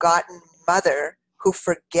who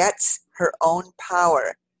forgets her own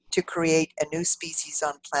power to create a new species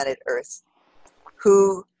on planet Earth,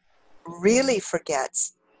 who really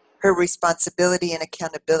forgets her responsibility and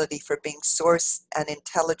accountability for being source and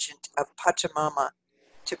intelligent of Pachamama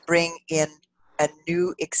to bring in a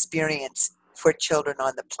new experience for children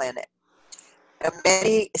on the planet.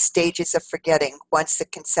 Many stages of forgetting once the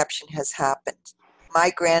conception has happened. My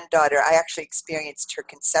granddaughter, I actually experienced her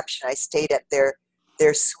conception. I stayed at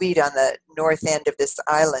their suite on the north end of this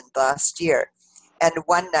island last year. And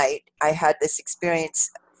one night I had this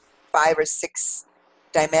experience 5 or 6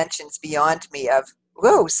 dimensions beyond me of,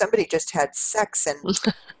 whoa, somebody just had sex. And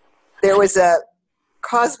there was a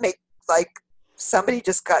cosmic, like somebody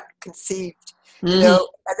just got conceived. You know,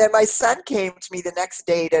 and then my son came to me the next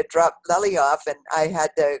day to drop Lily off, and I had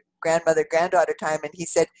the grandmother-granddaughter time, and he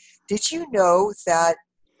said, did you know that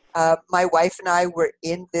my wife and I were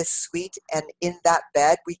in this suite, and in that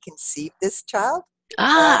bed we conceived this child?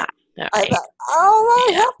 Right. I thought, oh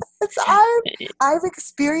my heavens, I've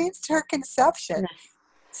experienced her conception.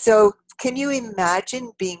 So can you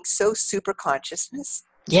imagine being so super consciousness?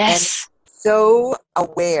 Yes. And so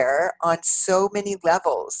aware on so many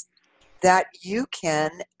levels that you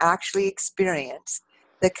can actually experience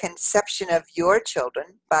the conception of your children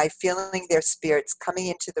by feeling their spirits coming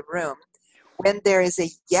into the room when there is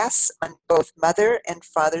a yes on both mother and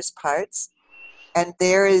father's parts, and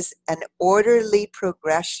there is an orderly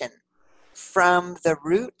progression from the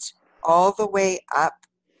root all the way up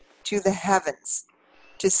to the heavens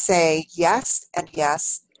to say, yes and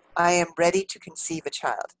yes, I am ready to conceive a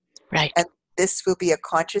child. Right. And this will be a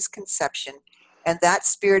conscious conception. And that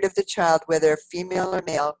spirit of the child, whether female or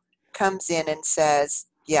male, comes in and says,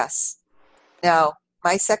 yes. Now,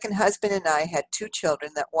 my second husband and I had 2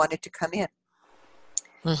 children that wanted to come in.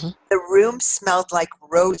 The room smelled like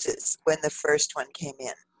roses when the first one came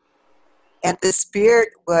in. And the spirit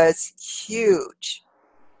was huge.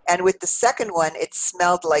 And with the second one, it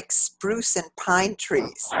smelled like spruce and pine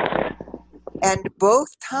trees. And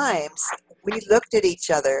both times, we looked at each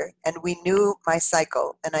other and we knew my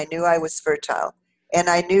cycle, and I knew I was fertile. And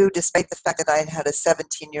I knew, despite the fact that I had a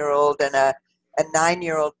 17-year-old and a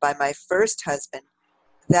 9-year-old by my first husband,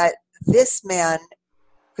 that this man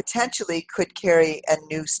potentially could carry a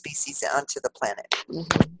new species onto the planet.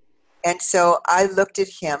 And so I looked at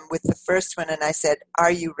him with the first one and I said,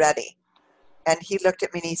 are you ready? And he looked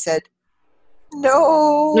at me and he said,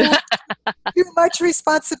 no, too much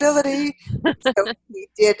responsibility. So he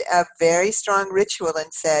did a very strong ritual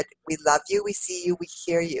and said, we love you, we see you, we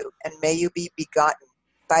hear you, and may you be begotten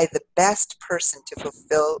by the best person to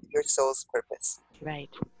fulfill your soul's purpose. Right.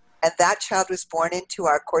 And that child was born into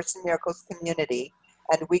our Course in Miracles community,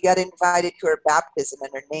 and we got invited to her baptism,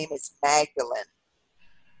 and her name is Magdalene.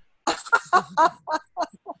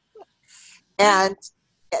 And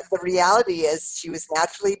the reality is she was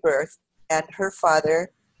naturally birthed, and her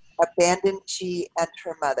father abandoned she and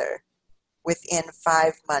her mother within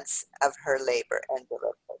 5 months of her labor and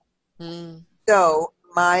delivery. So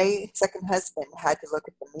my second husband had to look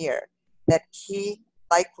at the mirror that he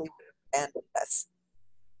likely would have abandoned us.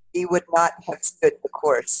 He would not have stood the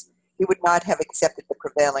course. He would not have accepted the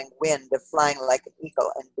prevailing wind of flying like an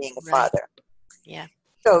eagle and being a father. Yeah.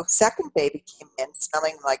 So second baby came in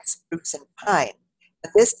smelling like spruce and pine.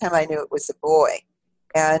 And this time I knew it was a boy.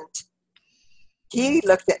 And he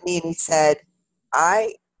looked at me and he said,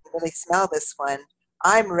 I really smell this one.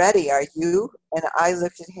 I'm ready. Are you? And I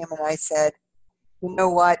looked at him and I said, you know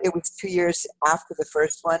what? It was 2 years after the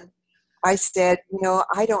first one. I said,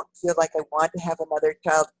 I don't feel like I want to have another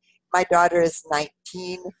child. My daughter is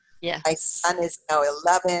 19. Yeah. My son is now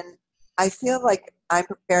 11. I feel like I'm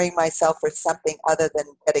preparing myself for something other than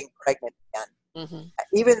getting pregnant again.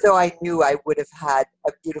 Even though I knew I would have had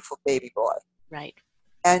a beautiful baby boy. Right.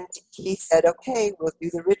 And he said, okay, we'll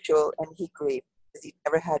do the ritual. And he grieved because he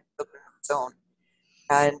never had children of his own.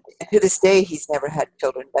 And to this day, he's never had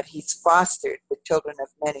children, but he's fostered the children of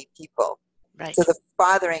many people. Right. So the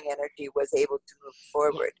fathering energy was able to move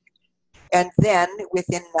forward. Yeah. And then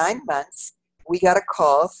within 9 months, we got a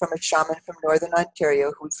call from a shaman from Northern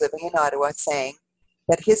Ontario who's living in Ottawa saying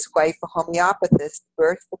that his wife, a homeopathist,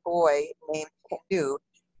 birthed a boy named Canoe,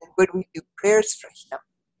 and would we do prayers for him?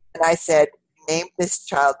 And I said, name this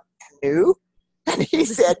child Canoe? And he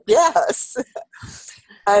said, yes.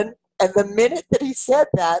 And the minute that he said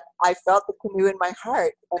that, I felt the canoe in my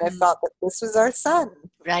heart, and I felt that this was our son.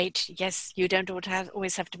 Right. Yes. You don't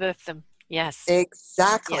always have to birth them. Yes.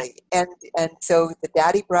 Exactly. Yeah. And so the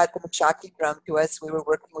daddy brought the Machaki drum to us. We were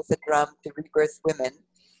working with a drum to rebirth women,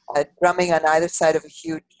 drumming on either side of a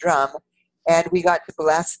huge drum, and we got to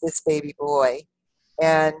bless this baby boy.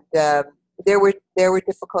 And there were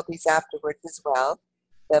difficulties afterwards as well.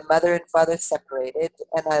 The mother and father separated,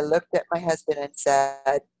 and I looked at my husband and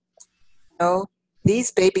said, no, these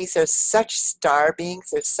babies are such star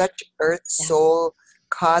beings. They're such earth, soul,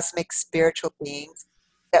 cosmic, spiritual beings.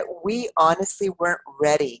 that we honestly weren't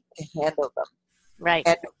ready to handle them. Right.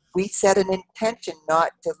 And we set an intention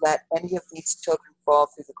not to let any of these children fall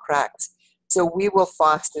through the cracks. So we will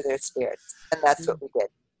foster their spirits. And that's what we did.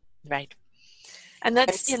 Right. And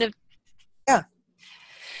that's, yeah.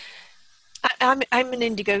 I'm an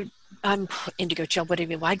indigo. I'm indigo child,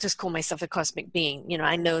 whatever you mean. I just call myself a cosmic being.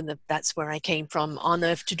 I know that that's where I came from on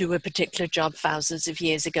Earth to do a particular job thousands of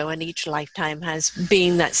years ago, and each lifetime has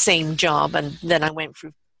been that same job. And then I went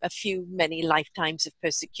through many lifetimes of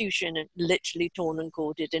persecution and literally torn and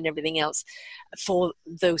quartered and everything else for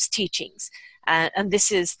those teachings. And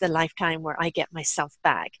this is the lifetime where I get myself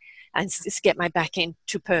back and just get my back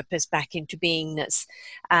into purpose, back into beingness.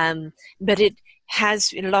 But it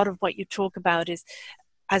has a lot of what you talk about is,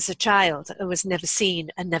 as a child, I was never seen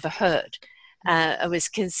and never heard. I was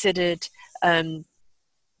considered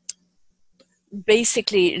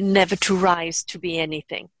basically never to rise to be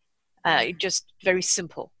anything. Just very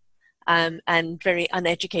simple and very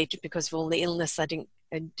uneducated because of all the illness. I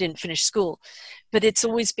didn't finish school. But it's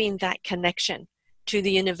always been that connection to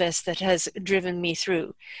the universe that has driven me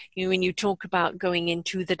through. When you talk about going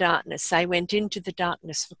into the darkness, I went into the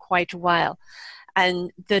darkness for quite a while.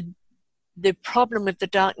 And the problem with the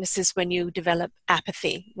darkness is when you develop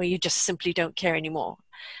apathy, where you just simply don't care anymore.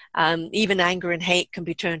 Even anger and hate can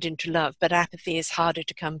be turned into love, but apathy is harder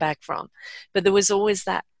to come back from. But there was always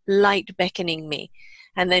that light beckoning me.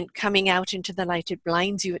 And then coming out into the light, it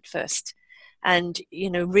blinds you at first. And,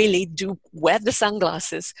 really do wear the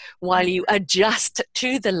sunglasses while you adjust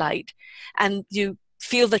to the light. And you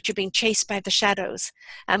feel that you're being chased by the shadows,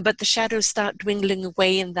 but the shadows start dwindling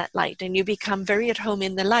away in that light, and you become very at home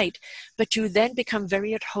in the light, but you then become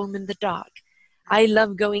very at home in the dark. I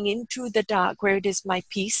love going into the dark where it is my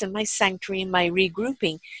peace and my sanctuary and my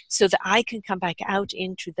regrouping, so that I can come back out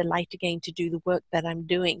into the light again to do the work that I'm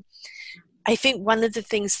doing. I think one of the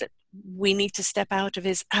things that we need to step out of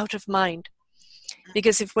is out of mind,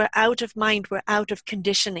 because if we're out of mind, we're out of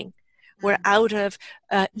conditioning. We're out of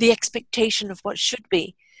the expectation of what should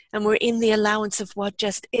be, and we're in the allowance of what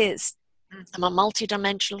just is. I'm a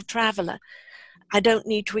multidimensional traveler. I don't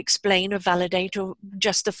need to explain or validate or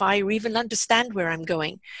justify or even understand where I'm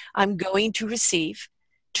going. I'm going to receive,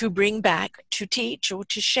 to bring back, to teach, or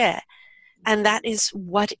to share. And that is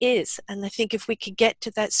what is. And I think if we could get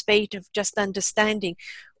to that state of just understanding,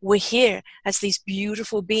 we're here as these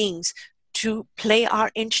beautiful beings to play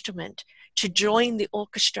our instrument, to join the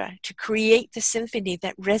orchestra, to create the symphony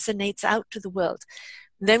that resonates out to the world,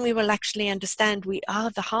 then we will actually understand we are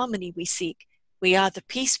the harmony we seek. We are the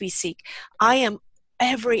peace we seek. I am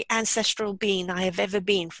every ancestral being I have ever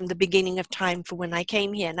been from the beginning of time for when I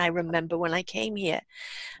came here, and I remember when I came here.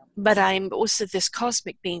 But I'm also this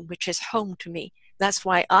cosmic being, which is home to me. That's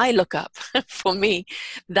why I look up. For me,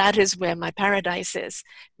 that is where my paradise is.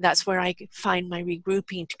 That's where I find my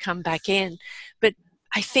regrouping to come back in. But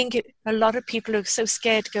I think a lot of people are so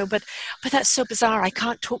scared to go, but that's so bizarre. I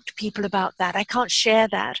can't talk to people about that. I can't share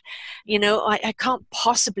that. I can't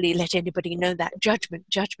possibly let anybody know that. Judgment,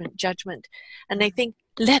 judgment, judgment. And I think,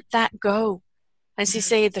 let that go. As you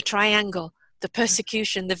say, the triangle, the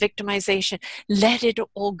persecution, the victimization, let it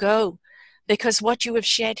all go. Because what you have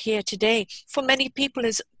shared here today, for many people,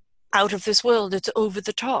 is out of this world. It's over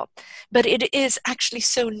the top, but it is actually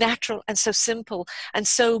so natural and so simple and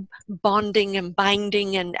so bonding and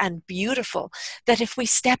binding and beautiful, that if we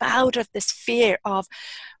step out of this fear of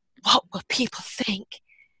what will people think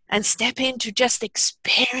and step into just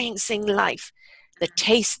experiencing life, the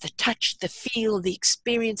taste, the touch, the feel, the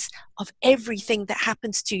experience of everything that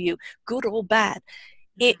happens to you, good or bad,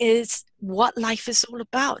 it is what life is all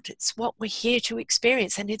about. It's what we're here to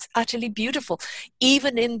experience, and it's utterly beautiful.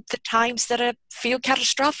 Even in the times that feel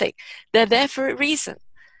catastrophic, they're there for a reason.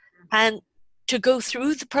 And to go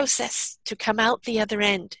through the process, to come out the other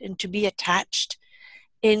end, and to be attached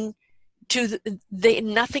into the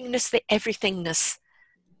nothingness, the everythingness,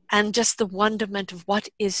 and just the wonderment of what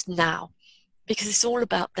is now. Because it's all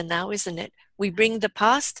about the now, isn't it? We bring the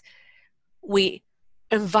past, we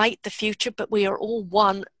invite the future, but we are all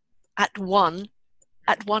one at one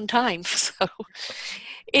time. So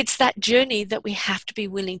it's that journey that we have to be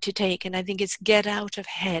willing to take. And I think it's get out of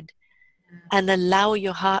head and allow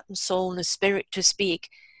your heart and soul and spirit to speak.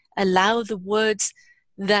 Allow the words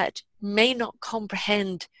that may not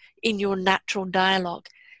comprehend in your natural dialogue,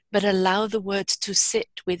 but allow the words to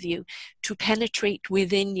sit with you, to penetrate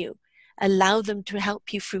within you. Allow them to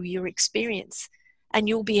help you through your experience. And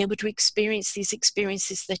you'll be able to experience these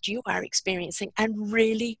experiences that you are experiencing and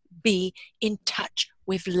really be in touch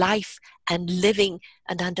with life and living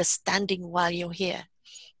and understanding while you're here.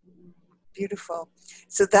 beautiful.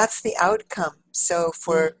 So that's the outcome. So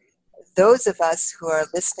for those of us who are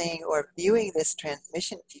listening or viewing this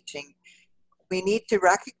transmission teaching, we need to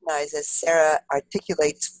recognize, as Sarah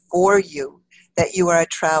articulates for you, that you are a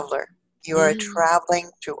traveler. You are traveling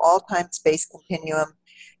through all time space continuum.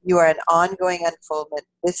 You are an ongoing unfoldment.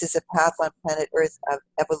 This is a path on planet Earth of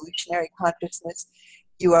evolutionary consciousness.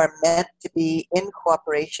 You are meant to be in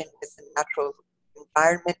cooperation with the natural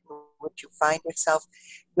environment in which you find yourself.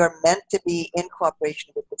 You are meant to be in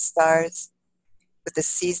cooperation with the stars, with the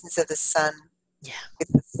seasons of the sun, with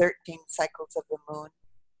the 13 cycles of the moon.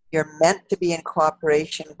 You're meant to be in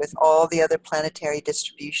cooperation with all the other planetary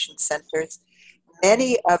distribution centers.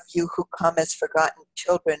 Many of you who come as forgotten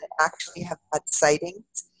children actually have had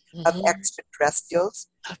sightings of extraterrestrials.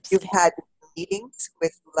 Absolutely. You've had meetings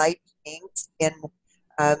with light beings in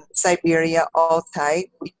Siberia, Altai.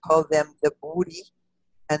 We call them the Buri,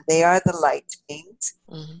 and they are the light beings.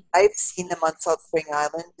 I've seen them on Salt Spring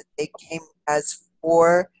Island. They came as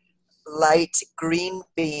 4 light green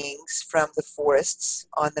beings from the forests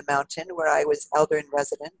on the mountain where I was elder in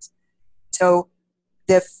residence. So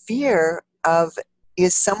the fear of,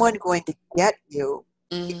 is someone going to get you,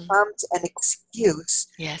 becomes an excuse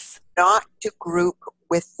not to group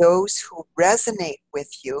with those who resonate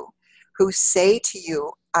with you, who say to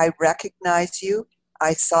you, I recognize you,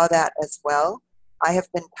 I saw that as well, I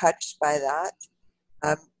have been touched by that.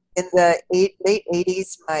 In the late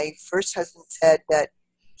 80s, my first husband said that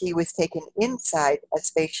he was taken inside a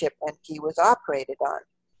spaceship and he was operated on.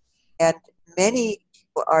 And many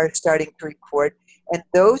people are starting to report, and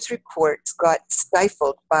those reports got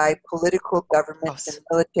stifled by political governments and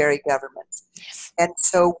military governments. And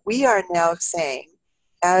so we are now saying,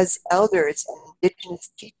 as elders and Indigenous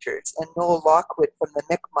teachers, and Noel Lockwood from the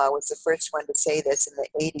Mi'kmaq was the first one to say this in the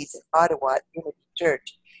 80s in Ottawa at Unity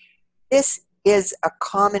Church, this is a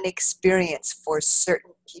common experience for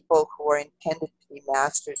certain people who are intended to be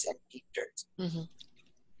masters and teachers.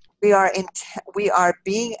 We are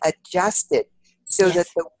being adjusted so that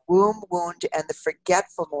the womb wound and the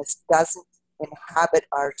forgetfulness doesn't inhabit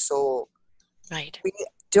our soul. Right. We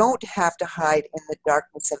don't have to hide in the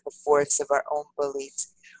darkness of the forests of our own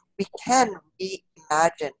beliefs. We can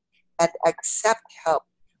reimagine and accept help.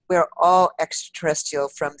 We're all extraterrestrial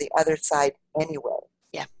from the other side anyway.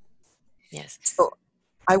 Yes. So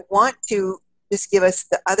I want to just give us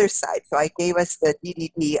the other side. So I gave us the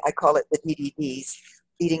DDD, I call it the DDDs,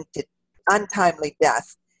 leading to untimely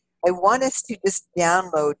death. I want us to just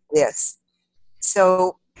download this.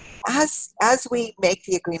 So as we make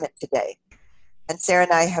the agreement today, and Sarah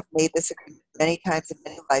and I have made this agreement many times in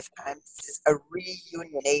many lifetimes, this is a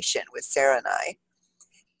reunionation with Sarah and I,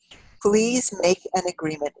 please make an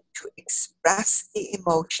agreement to express the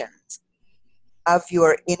emotions of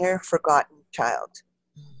your inner forgotten child.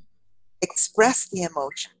 Express the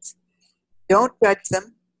emotions. Don't judge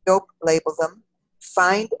them. Don't label them.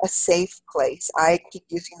 Find a safe place. I keep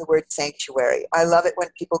using the word sanctuary. I love it when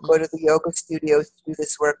people go to the yoga studios to do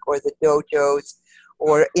this work, or the dojos,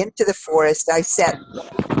 or into the forest. I set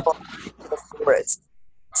people into the forest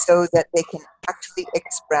so that they can actually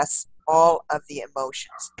express all of the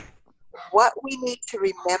emotions. What we need to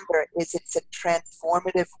remember is it's a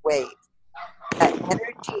transformative wave. That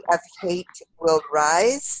energy of hate will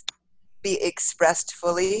rise, be expressed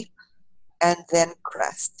fully, and then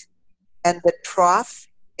crest. And the trough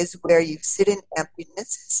is where you sit in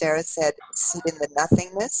emptiness. Sarah said, sit in the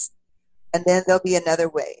nothingness, and then there'll be another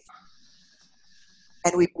wave.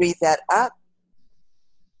 And we breathe that up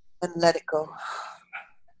and let it go.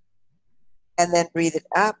 And then breathe it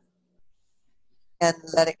up and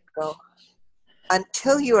let it go.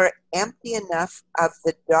 Until you are empty enough of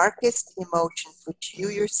the darkest emotions which you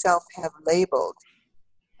yourself have labeled.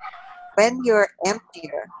 When you're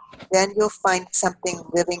emptier, then you'll find something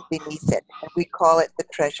living beneath it. And we call it the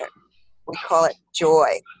treasure. We call it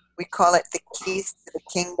joy. We call it the keys to the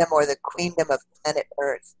kingdom or the queendom of planet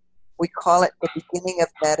Earth. We call it the beginning of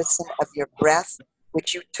medicine of your breath,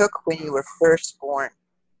 which you took when you were first born.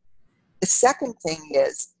 The second thing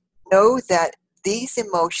is, know that these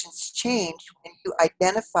emotions change when you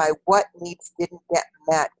identify what needs didn't get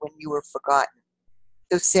met when you were forgotten.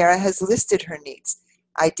 So Sarah has listed her needs.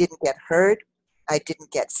 I didn't get heard. I didn't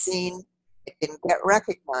get seen. I didn't get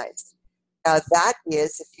recognized. Now that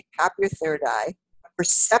is, if you tap your third eye, a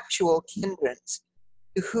perceptual hindrance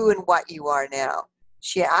to who and what you are now.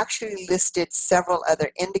 She actually listed several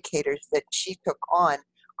other indicators that she took on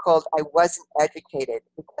called I wasn't educated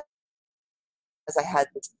because I had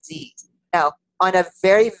this disease. Now, on a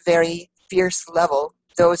very, very fierce level,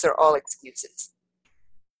 those are all excuses.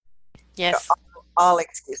 Yes. They're all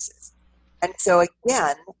excuses. And so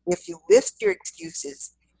again, if you list your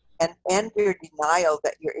excuses and end your denial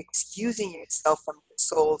that you're excusing yourself from the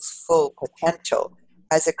soul's full potential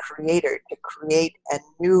as a creator to create a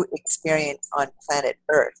new experience on planet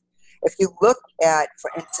Earth. If you look at,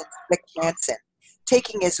 for instance, Rick Hansen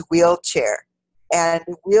taking his wheelchair and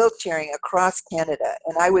wheelchairing across Canada,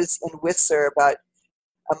 and I was in Whistler about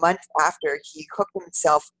a month after he hooked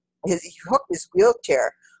his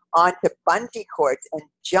wheelchair onto bungee cords and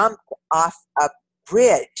jumped off a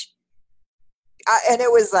bridge. And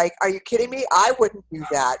it was like, are you kidding me? I wouldn't do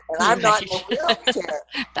that. And I'm not in a wheelchair.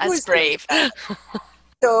 That's brave.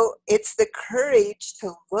 So it's the courage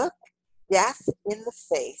to look death in the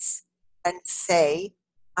face and say,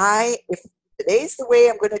 if today's the way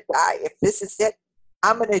I'm going to die, if this is it,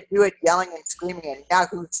 I'm going to do it yelling and screaming and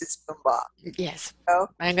Yahoo Siskumba. Yes. You know?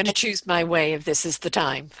 I'm going to choose my way if this is the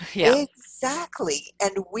time. Yeah. Exactly.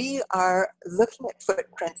 And we are looking at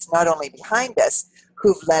footprints not only behind us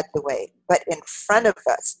who've led the way, but in front of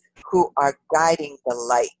us who are guiding the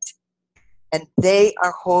light. And they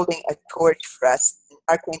are holding a torch for us. And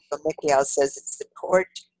Archangel Michael says it's the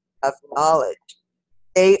torch of knowledge.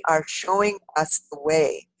 They are showing us the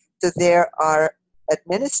way. So there are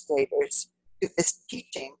administrators to this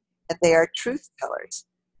teaching, and they are truth tellers.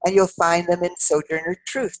 And you'll find them in Sojourner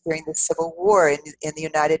Truth during the Civil War in the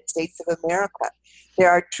United States of America.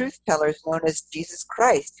 There are truth tellers known as Jesus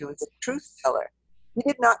Christ, who is a truth teller. He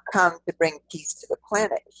did not come to bring peace to the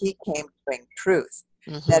planet. He came to bring truth.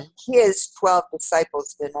 Mm-hmm. That his 12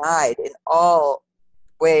 disciples denied in all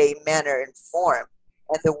way, manner, and form.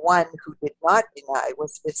 And the one who did not deny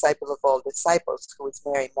was the disciple of all disciples, who was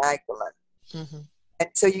Mary Magdalene. Mm-hmm. And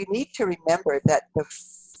so you need to remember that the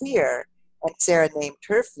fear, and Sarah named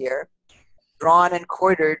her fear, drawn and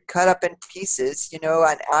quartered, cut up in pieces,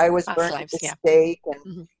 and I was burnt at the stake,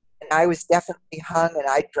 and I was definitely hung, and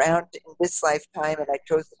I drowned in this lifetime, and I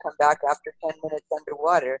chose to come back after 10 minutes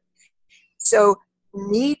underwater. So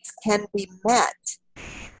needs can be met,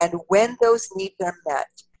 and when those needs are met,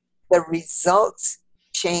 the results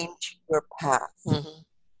change your path. Mm-hmm.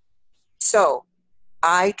 So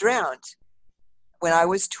I drowned when I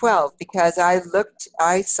was 12 because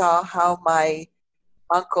I saw how my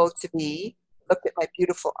uncle-to-be looked at my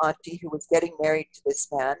beautiful auntie who was getting married to this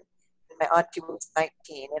man. And my auntie was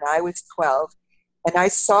 19 and I was 12. And I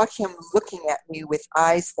saw him looking at me with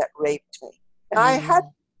eyes that raped me. And I had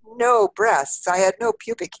no breasts. I had no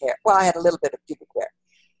pubic hair. Well, I had a little bit of pubic hair.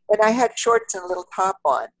 And I had shorts and a little top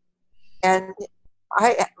on. And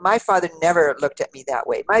my father never looked at me that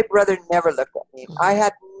way. My brother never looked at me. Mm-hmm. I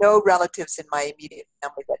had no relatives in my immediate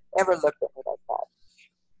family that ever looked at me like that.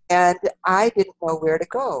 And I didn't know where to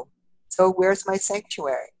go. So where's my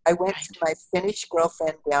sanctuary? I went to my Finnish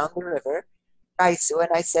girlfriend down the river, Kaisu, and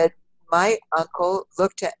I said, my uncle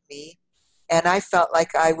looked at me and I felt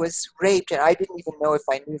like I was raped. And I didn't even know if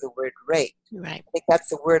I knew the word rape. Right. I think that's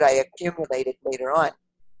the word I accumulated later on.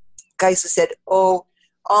 Kaisu said, oh,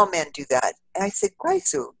 all men do that. And I said,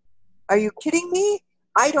 Kaisu, are you kidding me?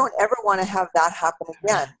 I don't ever want to have that happen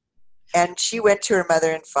again. And she went to her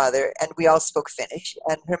mother and father, and we all spoke Finnish.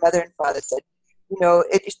 And her mother and father said,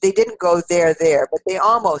 they didn't go there, but they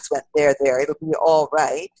almost went there. It'll be all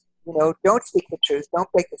right. Don't speak the truth.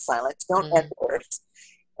 Don't break the silence. Don't end words.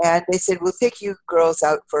 And they said, we'll take you girls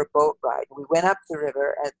out for a boat ride. We went up the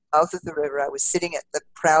river, and out of the river, I was sitting at the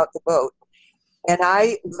prow of the boat. And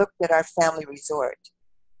I looked at our family resort.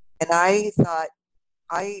 And I thought,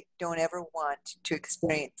 I don't ever want to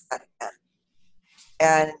experience that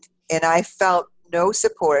again. And I felt no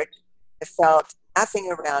support. I felt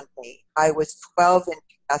nothing around me. I was 12 in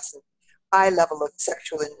pubescent, high level of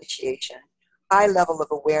sexual initiation, high level of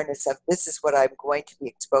awareness of this is what I'm going to be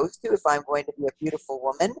exposed to if I'm going to be a beautiful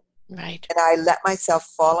woman. Right. And I let myself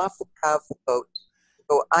fall off the prow of the boat,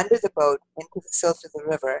 go under the boat into the silt of the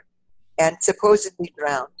river, and supposedly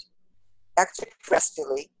drowned.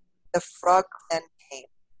 Extraterrestrially, the frog then came,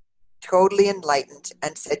 totally enlightened,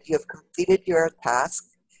 and said, you have completed your task.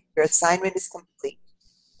 Your assignment is complete.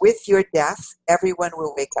 With your death, everyone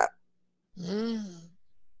will wake up.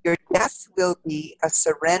 Your death will be a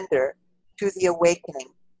surrender to the awakening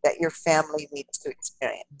that your family needs to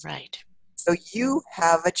experience. Right. So you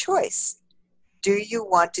have a choice. Do you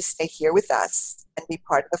want to stay here with us and be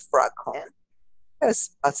part of the frog clan?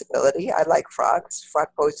 There's a possibility. I like frogs. Frog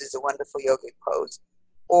pose is a wonderful yogic pose.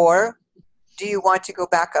 Or do you want to go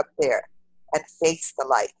back up there and face the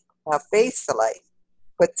light? Now face the light.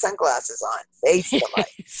 Put sunglasses on. Face the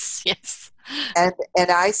light. Yes.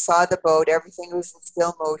 And I saw the boat. Everything was in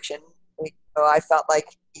still motion. I felt like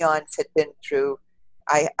eons had been through.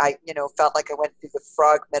 I felt like I went through the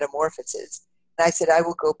frog metamorphosis. And I said, I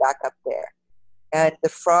will go back up there. And the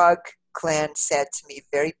frog clan said to me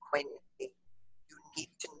very poignantly, you need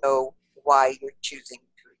to know why you're choosing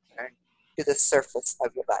to return to the surface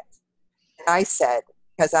of your life. And I said,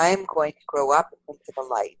 because I am going to grow up into the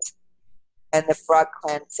light. And the frog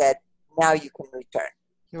clan said, now you can return.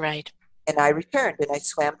 Right. And I returned and I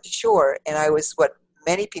swam to shore. And I was what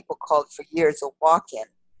many people called for years a walk-in,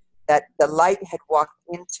 that the light had walked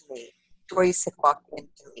into me, choice had walked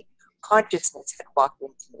into me, consciousness had walked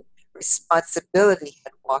into me, responsibility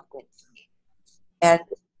had walked into me. And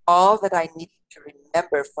all that I needed to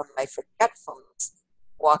remember from my forgetfulness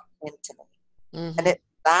walked into me. Mm-hmm. And it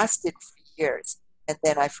lasted for years. And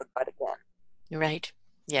then I forgot again. Right.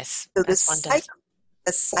 Yes. So the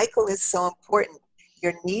cycle is so important.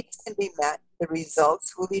 Your needs can be met. The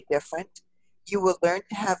results will be different. You will learn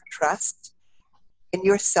to have trust in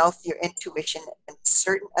yourself, your intuition, and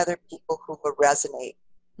certain other people who will resonate.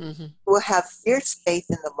 Mm-hmm. You will have fierce faith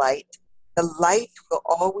in the light. The light will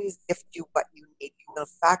always gift you what you need. You will, in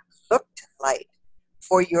fact, look to the light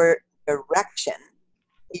for your direction.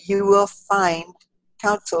 You will find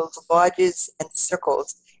councils, lodges, and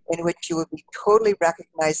circles in which you will be totally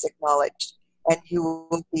recognized, acknowledged, and you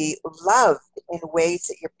will be loved in ways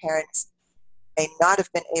that your parents may not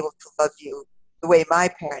have been able to love you the way my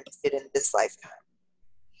parents did in this lifetime.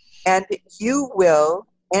 And you will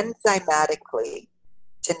enzymatically,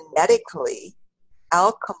 genetically,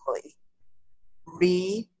 alchemically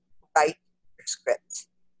rewrite your script.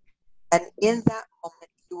 And in that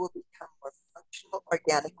moment, you will become more functional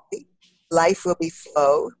organically. Life will be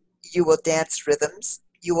flow. You will dance rhythms.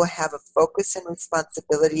 You will have a focus and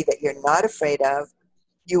responsibility that you're not afraid of.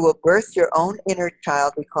 You will birth your own inner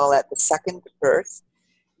child. We call that the second birth.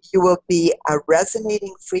 You will be a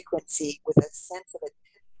resonating frequency with a sense of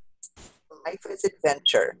life as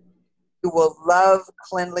adventure. You will love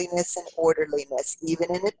cleanliness and orderliness,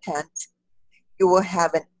 even in a tent. You will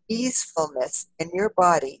have an easefulness in your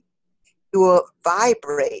body. You will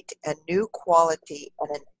vibrate a new quality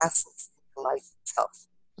and an essence in life itself.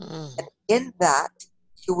 Mm. And in that,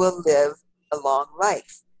 you will live a long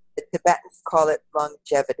life. The Tibetans call it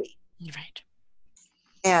longevity. Right.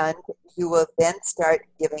 And you will then start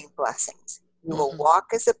giving blessings. You will walk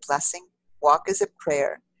as a blessing, walk as a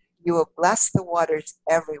prayer. You will bless the waters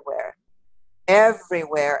everywhere.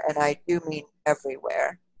 Everywhere, and I do mean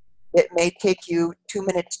everywhere. It may take you 2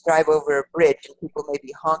 minutes to drive over a bridge and people may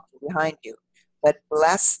be honking behind you, but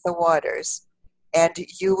bless the waters and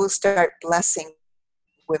you will start blessing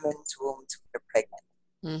women's wombs who are pregnant.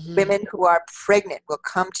 Mm-hmm. Women who are pregnant will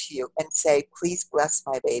come to you and say, please bless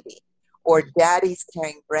my baby. Or daddies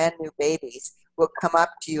carrying brand new babies will come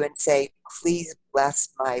up to you and say, please bless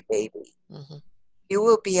my baby. Mm-hmm. You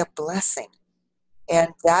will be a blessing.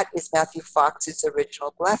 And that is Matthew Fox's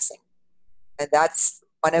original blessing. And that's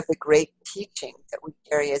one of the great teachings that we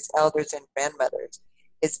carry as elders and grandmothers,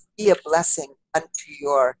 is be a blessing unto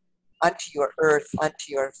your earth, unto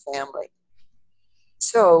your family.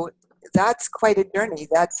 So that's quite a journey.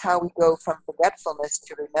 That's how we go from forgetfulness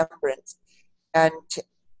to remembrance. And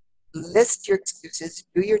list your excuses,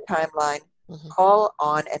 do your timeline, call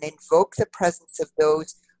on and invoke the presence of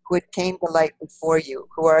those who attained the light before you,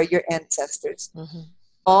 who are your ancestors.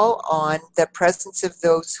 Call on the presence of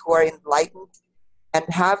those who are enlightened and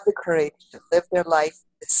have the courage to live their life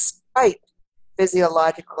despite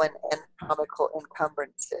physiological and anatomical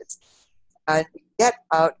encumbrances. And get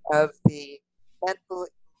out of the mental,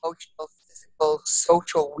 emotional, physical,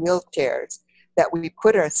 social wheelchairs that we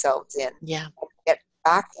put ourselves in. Yeah. And get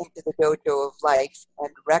back into the dojo of life and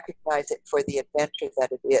recognize it for the adventure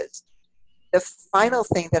that it is. The final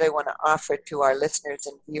thing that I want to offer to our listeners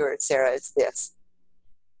and viewers, Sarah, is this.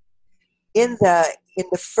 In the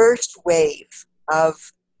first wave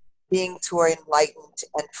of beings who are enlightened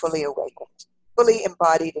and fully awakened, fully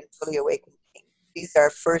embodied and fully awakened beings, these are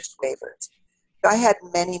first wavers. I had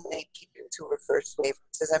many, many teachers who were first wavers,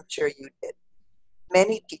 as I'm sure you did.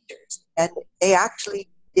 Many teachers. And they actually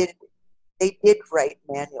did write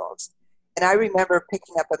manuals. And I remember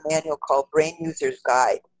picking up a manual called Brain User's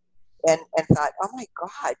Guide and thought, oh my God,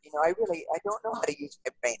 I don't know how to use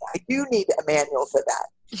my brain. I do need a manual for that.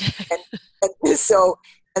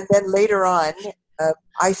 and then later on,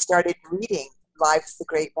 I started reading Lives of the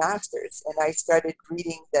Great Masters, and I started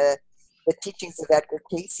reading the teachings of Edgar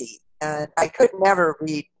Cayce. And I could never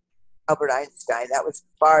read Albert Einstein. That was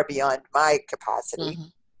far beyond my capacity.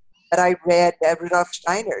 But I read Rudolf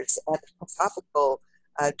Steiner's anthroposophical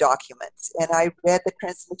documents, and I read the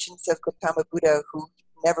transmissions of Gautama Buddha, who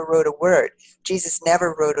never wrote a word. Jesus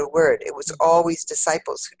never wrote a word. It was always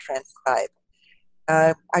disciples who transcribed.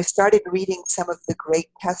 I started reading some of the great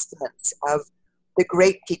testaments of the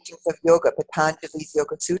great teachings of yoga, Patanjali's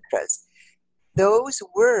Yoga Sutras. Those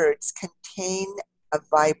words contain a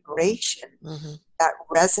vibration that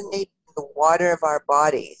resonate in the water of our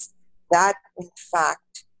bodies that, in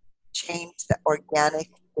fact, change the organic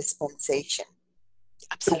dispensation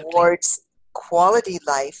towards quality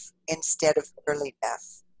life instead of early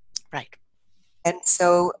death. Right. And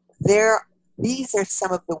so these are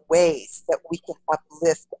some of the ways that we can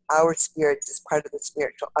uplift our spirits as part of the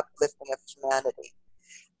spiritual uplifting of humanity.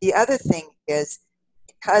 The other thing is,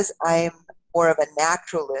 because I'm more of a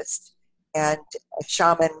naturalist and a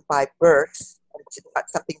shaman by birth, and it's not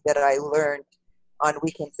something that I learned on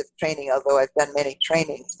weekends of training, although I've done many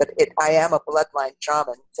trainings, but I am a bloodline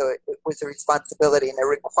shaman, so it was a responsibility and a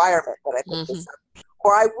requirement that I put this up.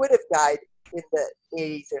 Or I would have died in the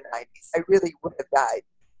 80s or 90s. I really would have died.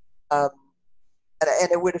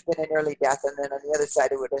 And it would have been an early death, and then on the other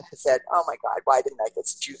side it would have said, oh my God, why didn't I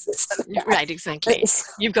just choose this? Right, exactly.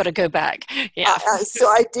 You've got to go back. Yeah. So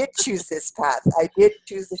I did choose this path. I did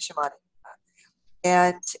choose the shamanic path.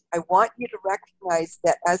 And I want you to recognize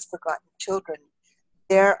that as forgotten children,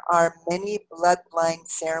 there are many bloodline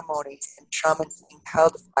ceremonies and shamans being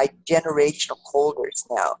held by generational holders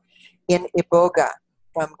now. In Iboga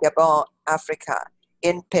from Gabon, Africa.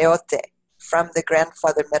 In Peyote from the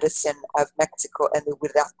grandfather medicine of Mexico and the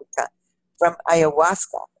Huiratica. From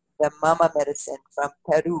ayahuasca, the mama medicine from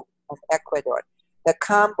Peru and Ecuador. The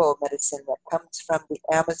Kambo medicine that comes from the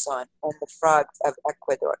Amazon and the frogs of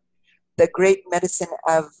Ecuador. The great medicine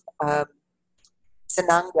of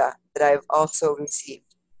Sananga that I've also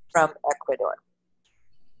received from Ecuador.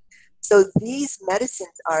 So these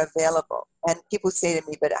medicines are available. And people say to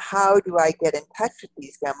me, but how do I get in touch with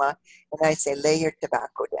these, Grandma? And I say, lay your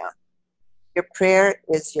tobacco down. Your prayer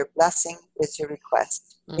is your blessing, is your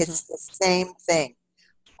request. It's the same thing.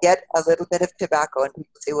 Get a little bit of tobacco, and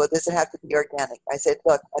people say, well, does it have to be organic? I said,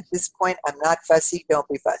 look, at this point, I'm not fussy. Don't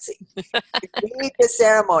be fussy. You need the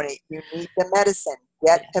ceremony. You need the medicine.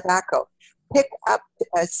 Get tobacco. Pick up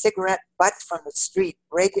a cigarette butt from the street.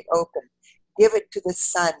 Break it open. Give it to the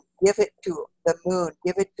sun. Give it to the moon.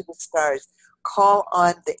 Give it to the stars. Call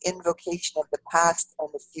on the invocation of the past and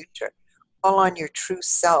the future. Call on your true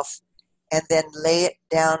self, and then lay it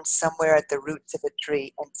down somewhere at the roots of a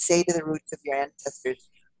tree and say to the roots of your ancestors,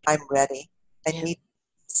 I'm ready. I need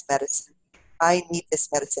this medicine. I need this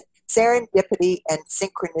medicine. Serendipity and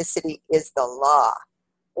synchronicity is the law.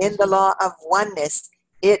 In the law of oneness,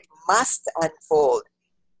 it must unfold.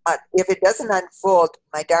 If it doesn't unfold,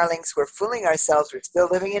 my darlings, we're fooling ourselves. We're still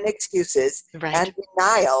living in excuses and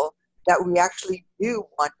denial that we actually do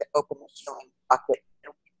want to open the healing bucket,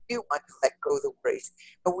 and we do want to let go of the worries,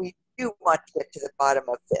 and we do want to get to the bottom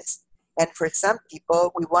of this. And for some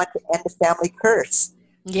people, we want to end a family curse.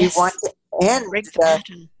 Yes. We want to end break the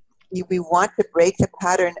pattern. We want to break the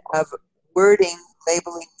pattern of wording,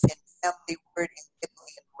 labeling, and family wording,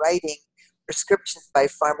 labeling, and writing, prescriptions by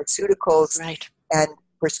pharmaceuticals, and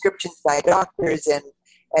prescriptions by doctors, and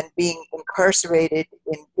being incarcerated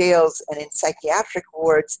in jails and in psychiatric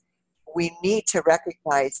wards. We need to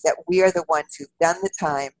recognize that we are the ones who've done the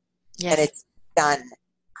time, and it's done.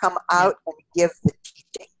 Come out and give the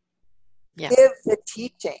teaching. Give the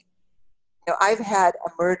teaching. You know, I've had a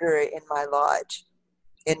murderer in my lodge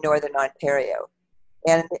in Northern Ontario,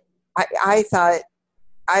 and I thought,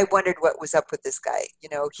 I wondered what was up with this guy. You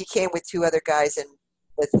know, he came with two other guys, and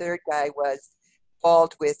the third guy was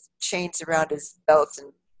bald with chains around his belt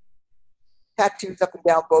and tattoos up and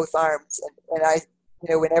down both arms. And I, you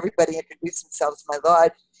know, when everybody introduced themselves in my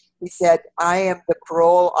lodge, he said, I am the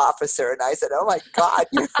parole officer. And I said, oh my God,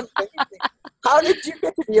 you're amazing. How did you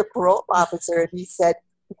get to be a parole officer? And he said,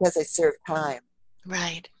 because I served time.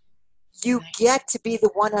 Right. You get to be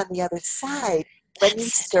the one on the other side when you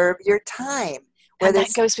serve your time. And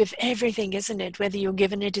that goes with everything, isn't it? Whether you're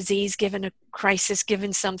given a disease, given a crisis,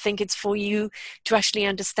 given something, it's for you to actually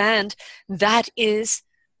understand that is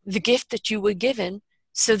the gift that you were given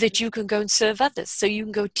so that you can go and serve others. So you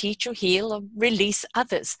can go teach or heal or release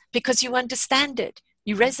others because you understand it.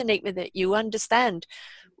 You resonate with it. You understand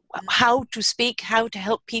how to speak, how to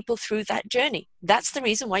help people through that journey. That's the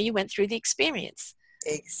reason why you went through the experience.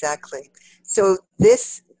 Exactly. So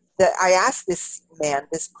I asked this man,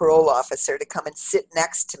 this parole officer, to come and sit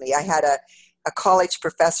next to me. I had a college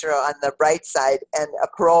professor on the right side and a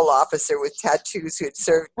parole officer with tattoos who had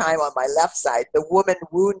served time on my left side, the woman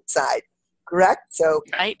wound side, correct? So,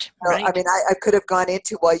 right. I mean, I could have gone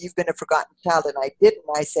into, well, you've been a forgotten child, and I didn't.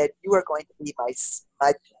 I said, you are going to be my smudge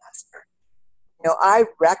master. You know, I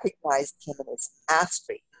recognized him in his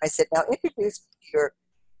mastery. I said, now introduce me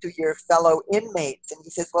to your fellow inmates. And he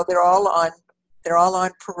says, well, they're all on they're all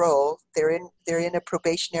on parole. They're in a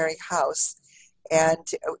probationary house. And,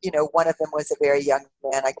 one of them was a very young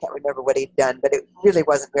man. I can't remember what he'd done, but it really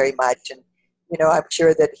wasn't very much. And, I'm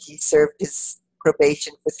sure that he served his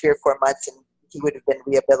probation for 3 or 4 months and he would have been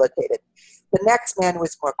rehabilitated. The next man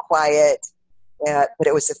was more quiet, but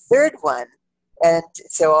it was the third one. And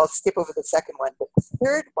so I'll skip over the second one. But the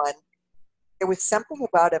third one, there was something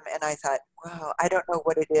about him, and I thought, wow, I don't know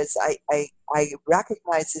what it is. I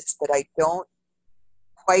recognize this, but I don't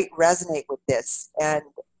quite resonate with this. And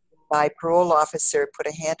my parole officer put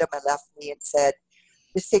a hand on my left knee and said,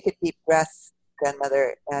 just take a deep breath,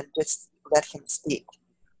 grandmother, and just let him speak.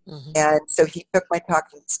 Mm-hmm. And so he took my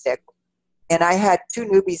talking stick. And I had 2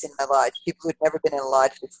 newbies in my lodge, people who'd never been in a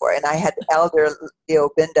lodge before. And I had Elder Leo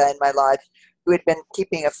Binda in my lodge, who had been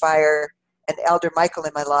keeping a fire, and Elder Michael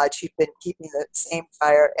in my lodge, who'd been keeping the same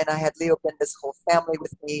fire. And I had Leo Binda's whole family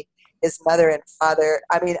with me, his mother and father.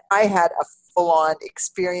 I mean, I had a full-on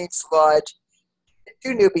experienced lodge, 2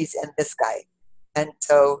 newbies and this guy. And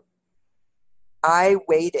so I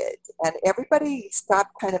waited, and everybody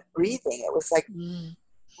stopped kind of breathing. It was like,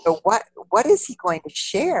 so what is he going to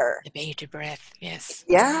share? The bated breath, yes.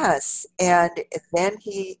 Yes. And then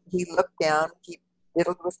he looked down, he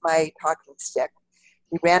fiddled with my talking stick.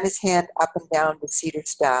 He ran his hand up and down the cedar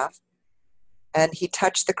staff, and he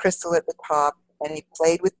touched the crystal at the top, and he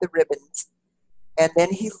played with the ribbons. And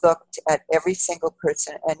then he looked at every single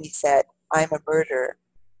person, and he said, I'm a murderer.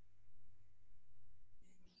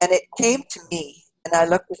 And it came to me, and I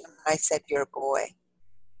looked at him, and I said, you're a boy.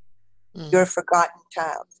 You're a forgotten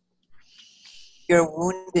child. You're a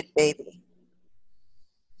wounded baby.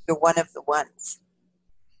 You're one of the ones.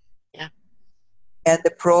 Yeah. And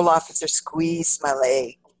the parole officer squeezed my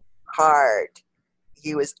leg hard.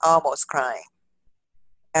 He was almost crying.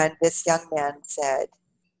 And this young man said,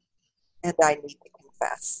 and I need to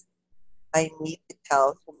confess. I need to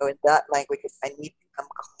tell, in that language, I need to come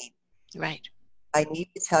clean. Right. I need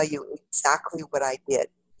to tell you exactly what I did.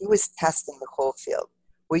 He was testing the whole field.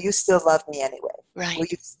 Will you still love me anyway? Right. Will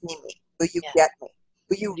you see me? Will you get me?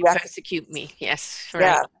 Will you persecute me? Yes.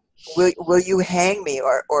 Right. Yeah. Will you hang me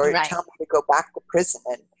or right. tell me to go back to prison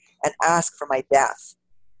and ask for my death?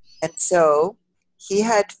 And so he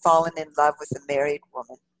had fallen in love with a married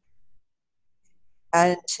woman.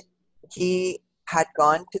 And he had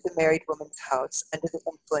gone to the married woman's house under the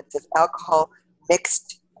influence of alcohol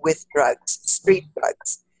mixed with drugs, street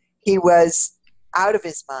drugs. He was out of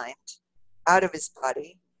his mind, out of his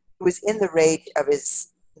body. He was in the rage of his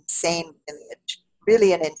insane lineage,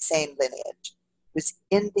 really an insane lineage. He was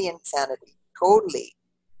in the insanity, totally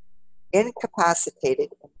incapacitated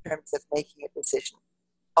in terms of making a decision.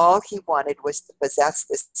 All he wanted was to possess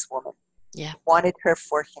this woman. Yeah. He wanted her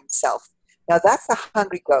for himself. Now that's a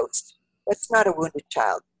hungry ghost. That's not a wounded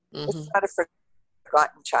child. That's not a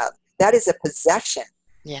forgotten child. That is a possession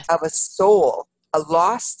of a soul, a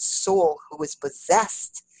lost soul who was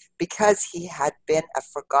possessed because he had been a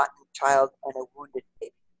forgotten child and a wounded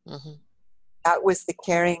baby. Mm-hmm. That was the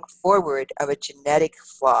carrying forward of a genetic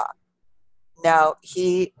flaw. Now,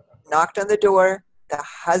 he knocked on the door. The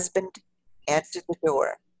husband answered the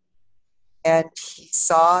door. And he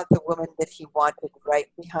saw the woman that he wanted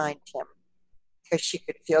right behind him because she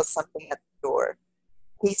could feel something at the door.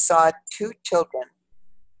 He saw 2 children.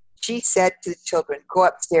 She said to the children, go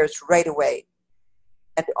upstairs right away.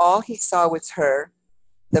 And all he saw was her,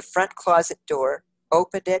 the front closet door,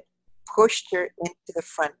 opened it, pushed her into the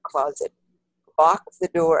front closet, locked the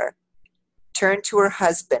door, turned to her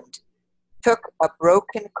husband, took a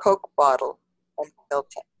broken Coke bottle and killed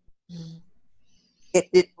him. Mm.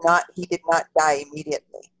 He did not die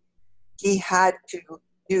immediately. He had to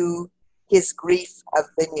do his grief of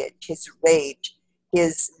lineage, his rage,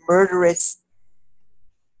 his murderous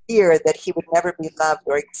fear that he would never be loved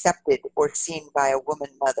or accepted or seen by a woman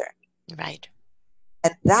mother. Right.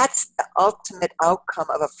 And that's the ultimate outcome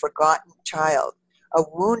of a forgotten child, a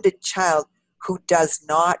wounded child who does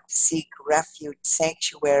not seek refuge,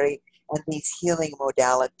 sanctuary, and these healing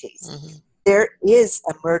modalities. Mm-hmm. There is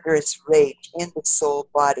a murderous rage in the soul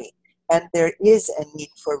body, and there is a need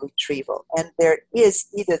for retrieval, and there is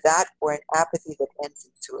either that or an apathy that ends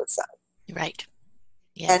in suicide. Right.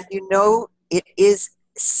 Yes. And it is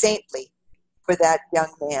saintly for that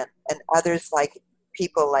young man and others like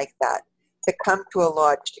people like that to come to a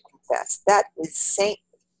lodge to confess. That is saintly.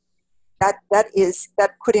 That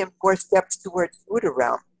put him 4 steps towards Buddha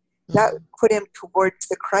realm. Mm-hmm. That put him towards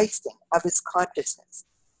the Christing of his consciousness.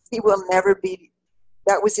 He will never be.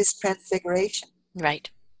 That was his transfiguration.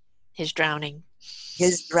 Right. His drowning.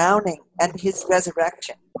 His drowning and his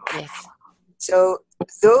resurrection. Yes. So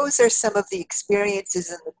those are some of the experiences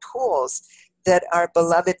and the tools that our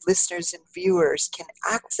beloved listeners and viewers can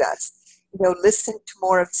access. Listen to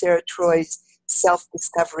more of Sarah Troy's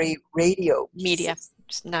self-discovery radio Media.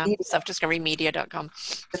 pieces. No, Media. selfdiscoverymedia.com.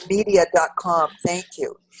 The media.com, thank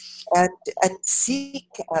you. And seek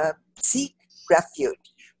refuge.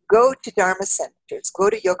 Go to Dharma centers, go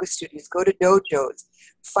to yoga studios, go to dojos.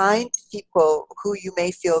 Find people who you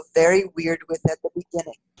may feel very weird with at the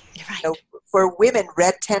beginning. Right. For women,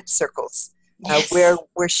 red tent circles, Yes. where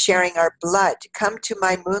we're sharing our blood. Come to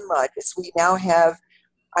my moon lodges. We now have,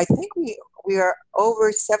 I think we are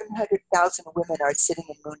over 700,000 women are sitting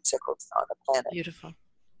in moon circles on the planet. Beautiful.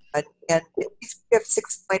 And we have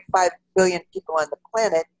 6.5 billion people on the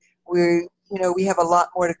planet. We have a lot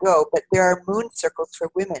more to go, but there are moon circles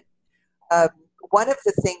for women. One of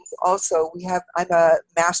the things also I'm a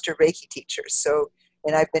master Reiki teacher,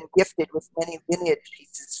 and I've been gifted with many lineage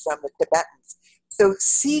pieces from the Tibetans. So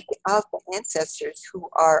seek out the ancestors who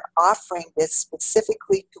are offering this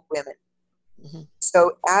specifically to women. Mm-hmm.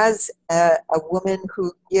 So as a woman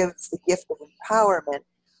who gives the gift of empowerment,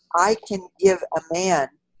 I can give a man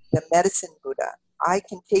the medicine Buddha. I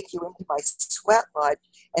can take you into my sweat lodge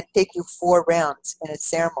and take you 4 rounds in a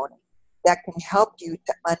ceremony that can help you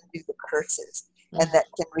to undo the curses, and that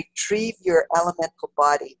can retrieve your elemental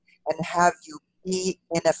body and have you be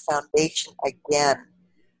in a foundation again.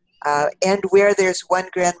 And where there's one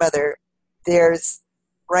grandmother, there's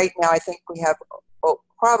right now, I think we have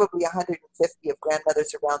probably 150 of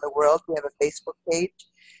grandmothers around the world. We have a Facebook page.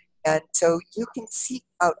 And so you can seek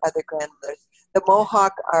out other grandmothers. The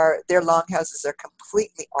Mohawk, their longhouses are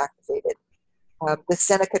completely activated. The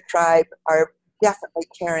Seneca tribe are definitely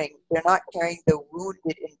they're not carrying the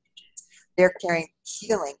wounded indigenous, they're carrying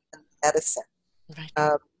healing and medicine.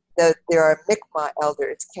 Right. There are Mi'kmaq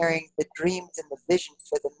elders carrying the dreams and the visions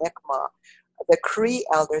for the Mi'kmaq. The Cree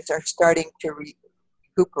elders are starting to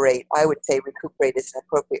recuperate. I would say recuperate is an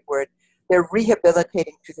appropriate word. They're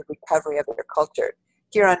rehabilitating to the recovery of their culture.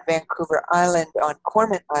 Here on Vancouver Island, on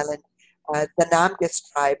Cormant Island, the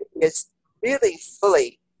Namgis tribe is really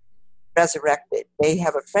fully resurrected. They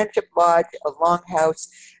have a friendship lodge, a longhouse.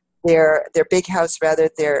 Their big house, rather,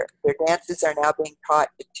 their dances are now being taught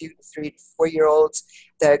to 2 to 3 to 4-year-olds.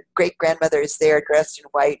 The great-grandmother is there dressed in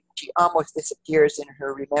white. She almost disappears in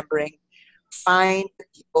her remembering. Find the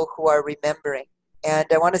people who are remembering. And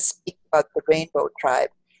I want to speak about the Rainbow Tribe.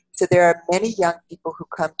 So there are many young people who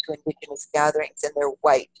come to Indigenous gatherings, and they're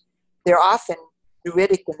white. They're often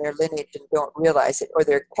Druidic in their lineage and don't realize it, or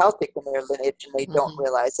they're Celtic in their lineage and they don't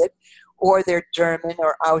realize it, or they're German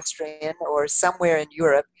or Austrian or somewhere in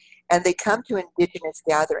Europe, and they come to Indigenous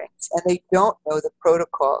gatherings and they don't know the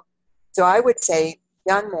protocol. So I would say,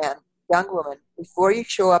 young man, young woman, before you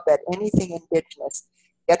show up at anything Indigenous,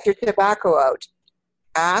 get your tobacco out.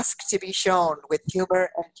 Ask to be shown with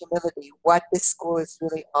humor and humility what this school is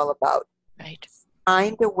really all about. Right.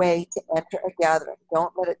 Find a way to enter a gathering.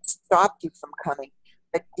 Don't let it stop you from coming,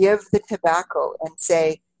 but give the tobacco and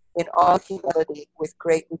say, in all humility, with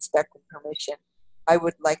great respect and permission, I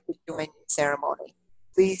would like to join your ceremony.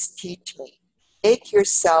 Please teach me. Make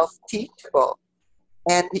yourself teachable,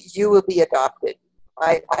 and you will be adopted.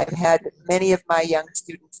 I've had many of my young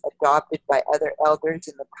students adopted by other elders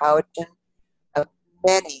in the Powhatan,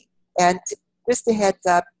 many. And just a heads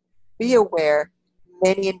up, be aware,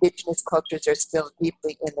 many Indigenous cultures are still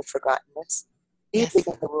deeply in the forgottenness, deeply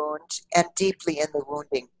in the wound, and deeply in the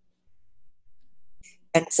wounding.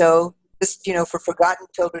 And so, just, for forgotten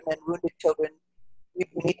children and wounded children, you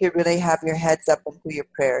need to really have your heads up and do your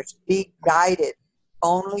prayers. Be guided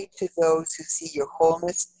only to those who see your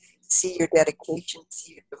wholeness, see your dedication,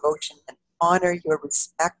 see your devotion, and honor your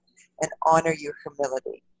respect and honor your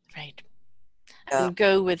humility. Right. And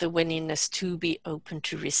go with a willingness to be open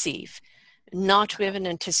to receive, not with an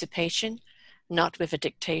anticipation, not with a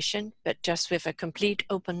dictation, but just with a complete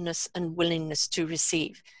openness and willingness to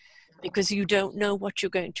receive, because you don't know what you're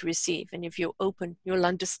going to receive. And if you're open, you'll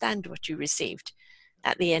understand what you received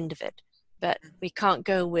at the end of it. But we can't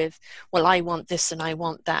go with, well, I want this and I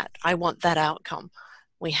want that outcome.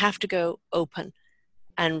 We have to go open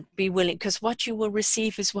and be willing, because what you will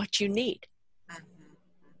receive is what you need.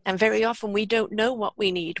 And very often we don't know what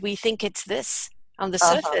we need. We think it's this on the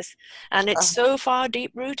surface, and it's so far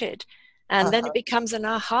deep rooted. And then it becomes an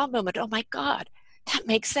aha moment. Oh my God, that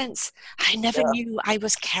makes sense. I never knew I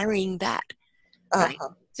was carrying that. Right?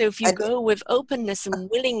 So if you go with openness and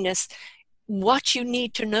willingness, what you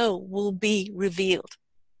need to know will be revealed.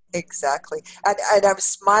 Exactly. And I'm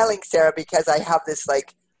smiling, Sarah, because I have this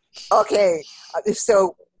okay,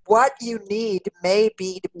 so what you need may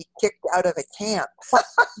be to be kicked out of a camp.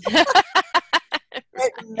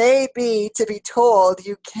 It may be to be told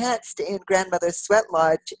you can't stay in grandmother's sweat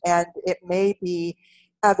lodge, and it may be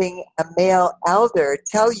having a male elder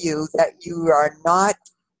tell you that you are not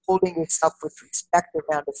holding yourself with respect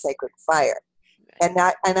around a sacred fire. And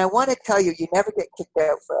I want to tell you, you never get kicked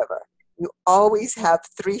out forever. You always have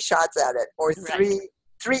 3 shots at it, or Right.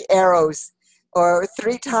 three arrows, or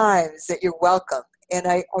 3 times that you're welcome. And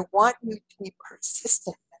I want you to be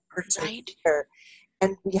persistent and Right. persevere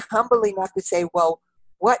and be humble enough to say, well,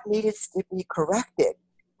 what needed to be corrected?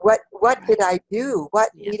 What Right. did I do?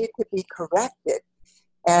 What Yeah. needed to be corrected?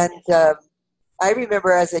 And I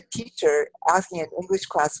remember as a teacher asking an English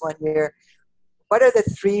class one year, what are the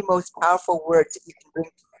 3 most powerful words that you can bring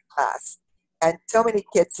to the class? And so many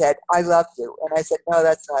kids said, I love you. And I said, no,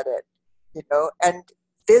 that's not it. You know, and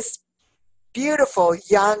this beautiful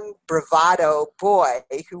young bravado boy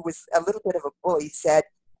who was a little bit of a bully said,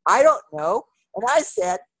 I don't know. And I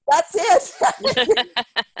said, that's it.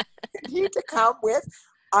 You to come with,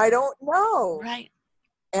 I don't know. Right.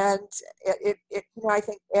 And I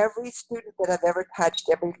think every student that I've ever touched,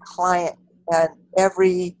 every client and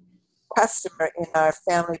every customer in our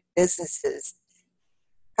family businesses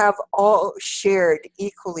have all shared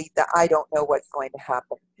equally that I don't know what's going to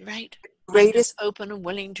happen. Right. I'm just Greatest, open and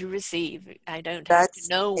willing to receive. I don't have to that's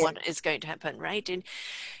know it. what is going to happen, right? And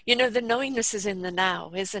the knowingness is in the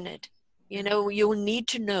now, isn't it? You'll need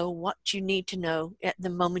to know what you need to know at the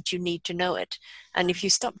moment you need to know it. And if you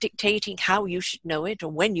stop dictating how you should know it, or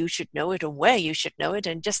when you should know it, or where you should know it,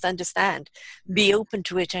 and just understand, be open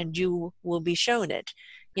to it, and you will be shown it.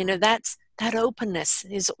 That openness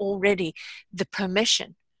is already the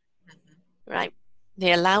permission, right?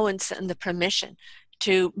 The allowance and the permission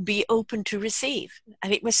to be open to receive. I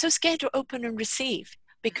think we're so scared to open and receive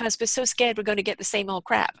because we're so scared we're going to get the same old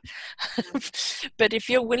crap. But if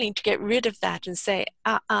you're willing to get rid of that and say,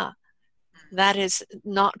 that is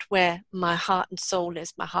not where my heart and soul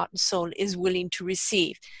is. My heart and soul is willing to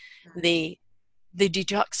receive the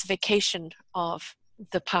detoxification of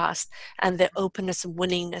the past and the openness and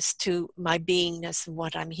willingness to my beingness and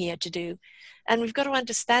what I'm here to do. And we've got to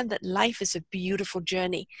understand that life is a beautiful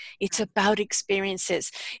journey. It's about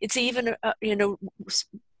experiences. It's even,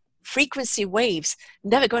 frequency waves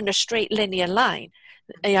never go in a straight linear line.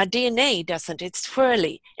 Our DNA doesn't. It's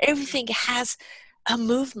twirly. Everything has a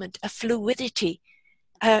movement, a fluidity,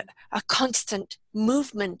 a constant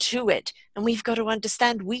movement to it. And we've got to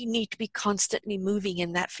understand we need to be constantly moving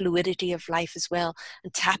in that fluidity of life as well,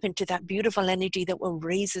 and tap into that beautiful energy that will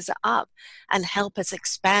raise us up and help us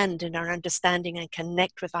expand in our understanding and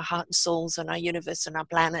connect with our heart and souls and our universe and our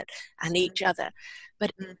planet and each other.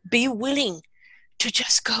 But be willing to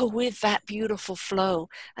just go with that beautiful flow,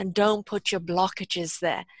 and don't put your blockages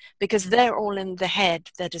there, because they're all in the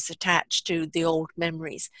head that is attached to the old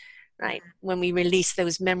memories. Right? When we release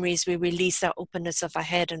those memories, we release our openness of our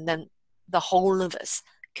head, and then the whole of us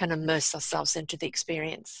can immerse ourselves into the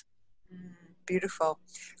experience. Beautiful.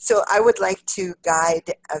 So I would like to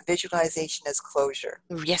guide a visualization as closure.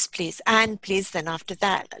 Yes, please. And please, then after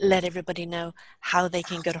that, let everybody know how they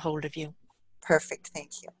can get a hold of you. Perfect.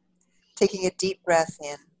 Thank you. Taking a deep breath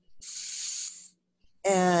in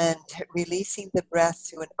and releasing the breath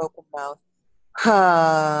through an open mouth.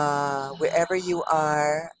 Wherever you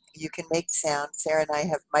are, you can make sound. Sarah and I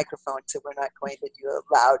have microphones, so we're not going to do a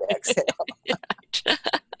loud exhale.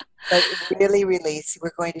 But really release.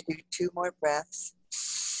 We're going to do 2 more breaths.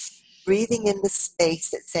 Breathing in the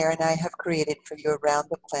space that Sarah and I have created for you around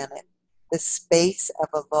the planet. The space of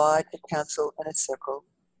a lodge, a council, and a circle.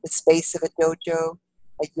 The space of a dojo,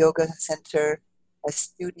 a yoga center, a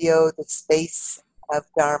studio, the space of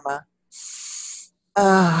Dharma.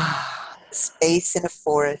 Space in a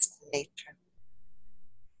forest, nature.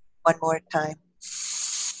 One more time.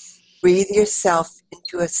 Breathe yourself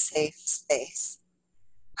into a safe space.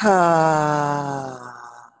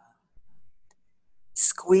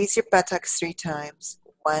 Squeeze your buttocks 3 times.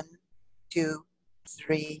 1, 2,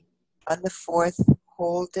 3. On the 4th,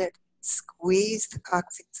 hold it. Squeeze the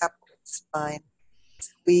coccyx up to the spine.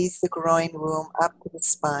 Squeeze the groin womb up to the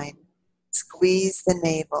spine. Squeeze the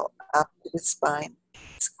navel up to the spine.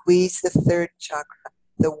 Squeeze the 3rd chakra,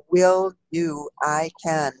 the will do, I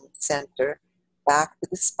can center, back to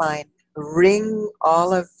the spine. Wring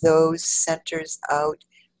all of those centers out,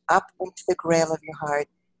 up into the grail of your heart.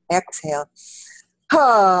 Exhale.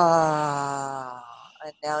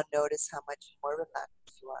 And now notice how much more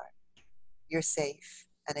relaxed you are. You're safe,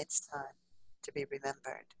 and it's time to be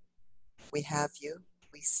remembered. We have you.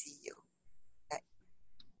 We see you. Okay.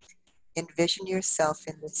 Envision yourself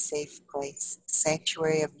in this safe place,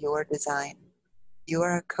 sanctuary of your design. You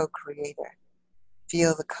are a co-creator.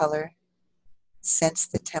 Feel the color, Sense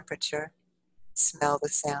the temperature, smell the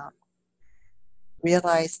sound.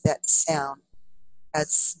 Realize that sound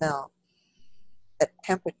has smell, that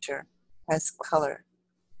temperature has color,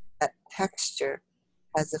 that texture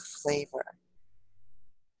has a flavor.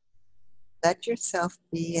 Let yourself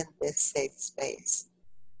be in this safe space.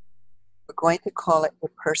 We're going to call it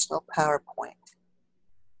your personal PowerPoint,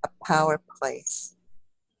 a power place,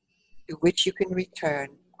 to which you can return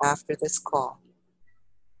after this call.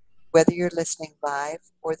 Whether you're listening live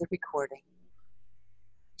or the recording,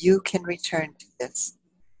 you can return to this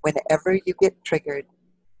whenever you get triggered,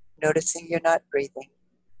 noticing you're not breathing,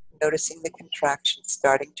 noticing the contraction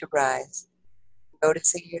starting to rise,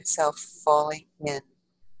 noticing yourself falling in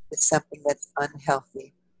to something that's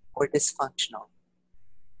unhealthy or dysfunctional.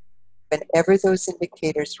 Whenever those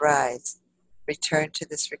indicators rise, return to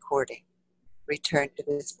this recording, return to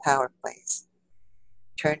this power place,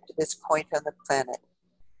 return to this point on the planet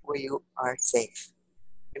where you are safe,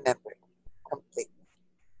 remembered, completely.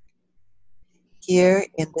 Here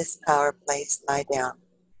in this power place, lie down.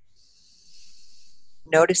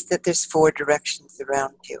 Notice that there's 4 directions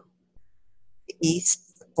around you. The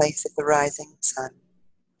east, the place of the rising sun.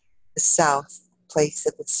 The south, the place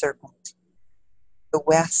of the serpent. The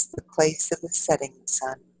west, the place of the setting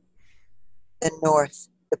sun. The north,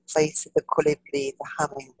 the place of the colibri, the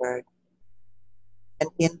hummingbird. And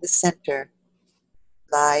in the center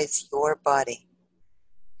lies your body.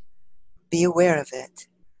 Be aware of it.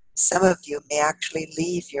 Some of you may actually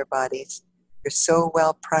leave your bodies. You're so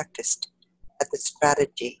well practiced at the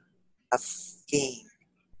strategy of fleeing.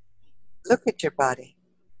 Look at your body.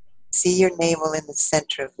 See your navel in the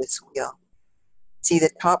center of this wheel. See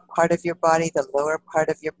the top part of your body, the lower part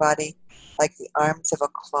of your body, like the arms of a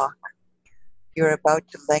clock. You're about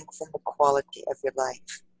to lengthen the quality of your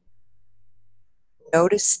life.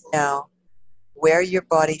 Notice now where your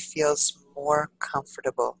body feels more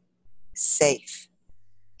comfortable, safe.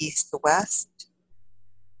 East to west,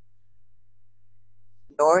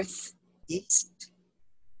 north, east,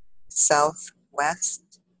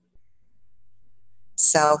 southwest,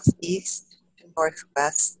 southeast to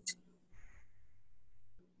northwest.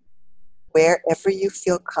 Wherever you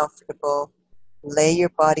feel comfortable, lay your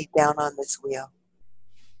body down on this wheel.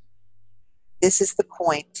 This is the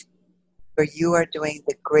point where you are doing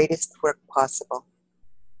the greatest work possible,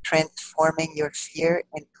 transforming your fear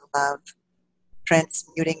into love,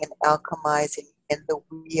 transmuting and alchemizing in the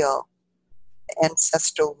wheel the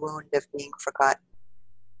ancestral wound of being forgotten.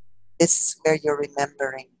 This is where you're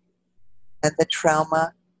remembering, and the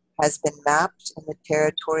trauma has been mapped in the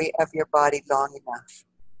territory of your body long enough.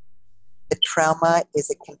 The trauma is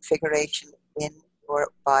a configuration in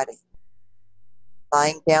your body.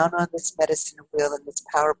 Lying down on this medicine wheel in this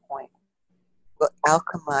PowerPoint will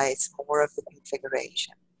alchemize more of the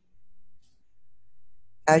configuration.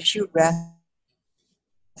 As you rest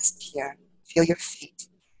here, feel your feet,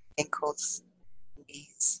 ankles,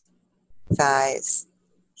 knees, thighs,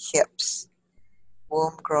 hips,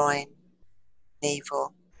 womb, groin,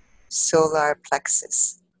 navel, solar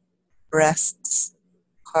plexus, breasts,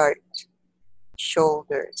 heart,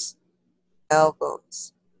 shoulders,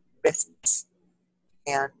 elbows, wrists,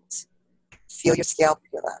 hands. Feel your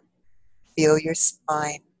scapula. Feel your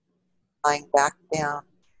spine lying back down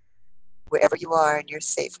wherever you are in your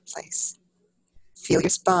safe place. Feel your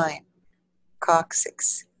spine,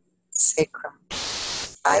 coccyx, sacrum,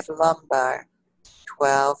 5 lumbar,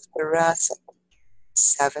 12 thoracic,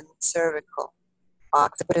 7 cervical,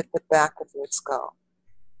 occiput at the back of your skull.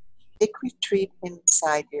 Take retreat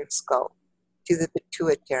inside your skull to the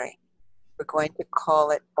pituitary. We're going to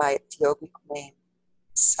call it by its yogic name,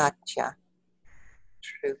 Satya,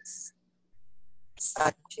 truth.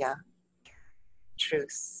 Satya,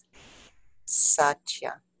 truth.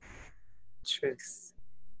 Satya, truth.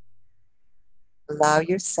 Allow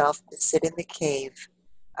yourself to sit in the cave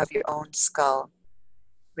of your own skull,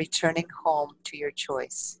 returning home to your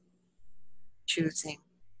choice, choosing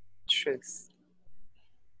truth.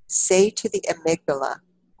 Say to the amygdala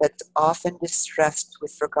that's often distressed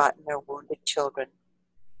with forgotten or wounded children,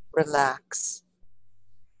 relax.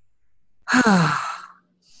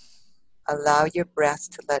 Allow your breath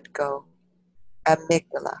to let go.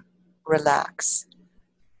 Amygdala, relax.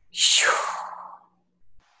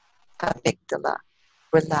 Amygdala,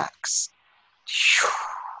 relax.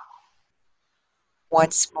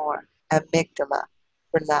 Once more, amygdala,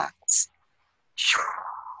 relax.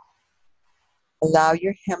 Allow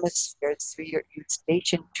your hemispheres through your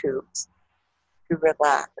eustachian tubes to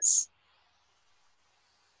relax.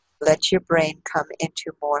 Let your brain come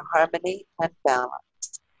into more harmony and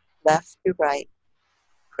balance. Left to right,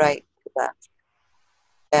 right to left.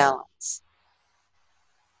 Balance.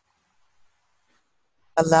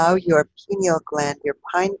 Allow your pineal gland, your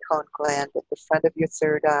pine cone gland at the front of your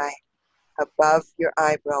third eye, above your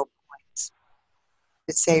eyebrow points,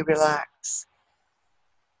 to say relax.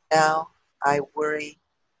 Now I worry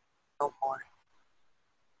no more.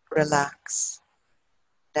 Relax.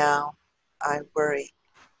 Now I worry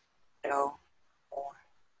no more.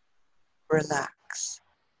 Relax.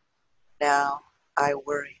 Now I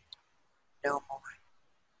worry no more.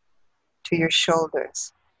 To your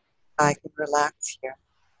shoulders, I can relax here.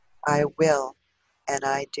 I will, and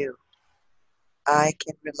I do. I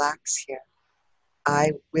can relax here.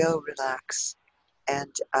 I will relax,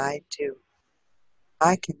 and I do.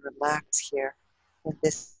 I can relax here in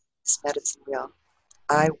this medicine wheel.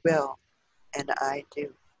 I will, and I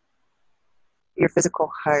do. Your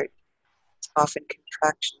physical heart is often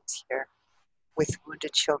contractions here with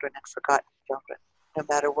wounded children and forgotten children, no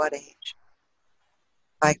matter what age.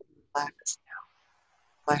 I can relax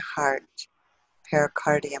now. My heart,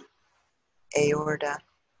 pericardium, aorta,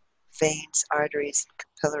 veins, arteries, and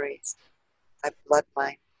capillaries, my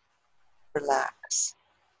bloodline, relax.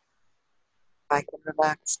 I can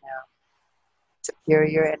relax now.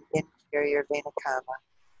 Superior and inferior vena cava,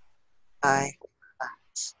 I can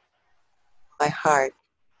relax. My heart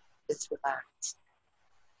is relaxed.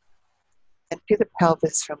 And to the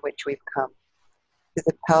pelvis from which we've come, to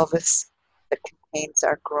the pelvis that contains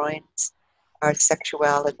our groins, our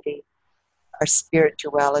sexuality, our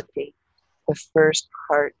spirituality, the first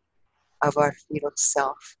part of our fetal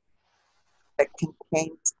self that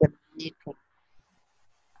contains the meeting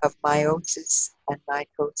of meiosis and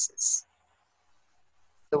mitosis,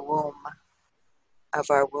 the womb of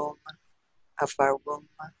our womb, of our womb,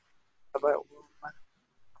 of our womb, of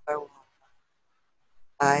our womb.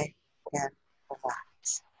 I can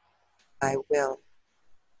relax. I will,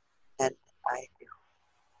 and I do.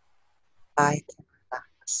 I can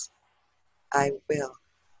relax. I will,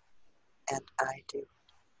 and I do.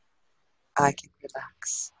 I can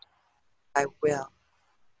relax. I will,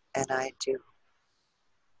 and I do.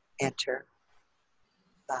 Enter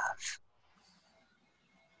love.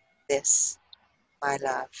 This, my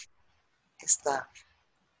love, is love.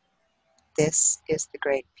 This is the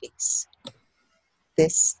great peace.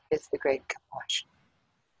 This is the great compassion.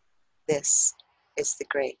 This is the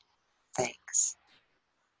great thanks.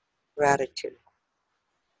 Gratitude.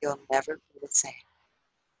 You'll never be the same.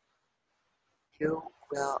 You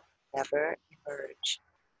will never emerge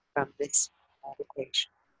from this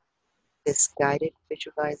meditation, this guided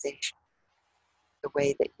visualization, the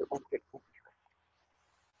way that you entered into it.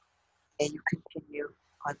 May you continue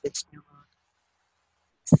on this new moon,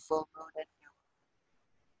 this full moon and new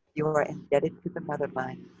moon. You are indebted to the mother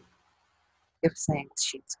mind. Give thanks,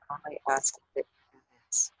 she's only asking that you do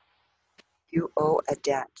this. You owe a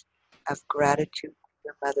debt of gratitude to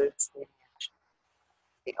your mother's lineage.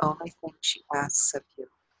 The only thing she asks of you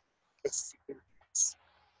is to do this.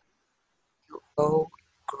 You owe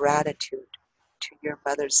gratitude to your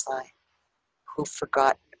mother's line, who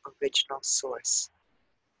forgot the original source.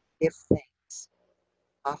 Give thanks.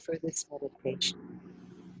 Offer this meditation.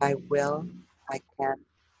 I will, I can,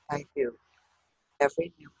 I do.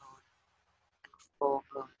 Every new moon and full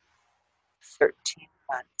moon, 13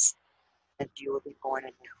 months, and you will be born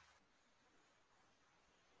anew.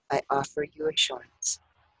 I offer you assurance.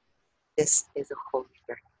 This is a holy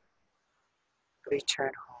journey.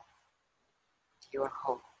 Return home. You are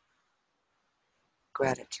whole.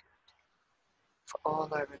 Gratitude for all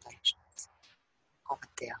our relations.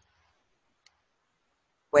 Omadeo.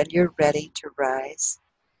 When you're ready to rise,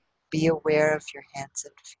 be aware of your hands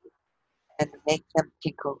and feet and make them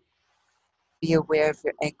tinkle. Be aware of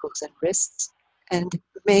your ankles and wrists and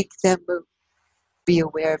make them move. Be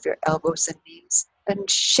aware of your elbows and knees and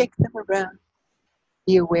shake them around.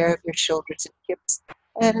 Be aware of your shoulders and hips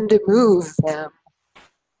and move them.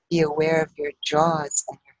 Be aware of your jaws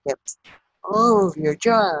and your hips. Move your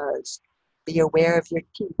jaws. Be aware of your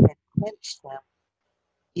teeth and clench them.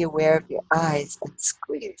 Be aware of your eyes and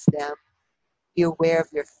squeeze them. Be aware of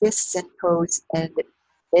your fists and toes and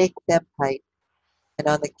make them tight. And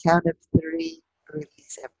on the count of 3,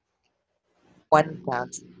 release everything.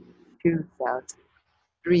 1,000, 2,000,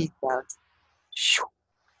 3,000.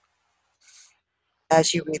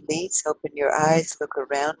 As you release, open your eyes, look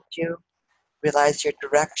around you, realize your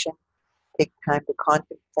direction, take time to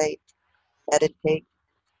contemplate, meditate.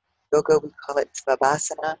 Yoga, we call it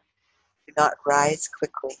Svabhasana. Do not rise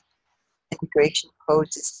quickly. Integration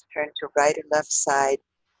poses, turn to right or left side,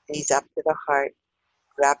 knees up to the heart.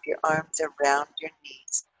 Wrap your arms around your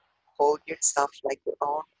knees. Hold yourself like your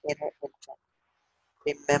own inner infant.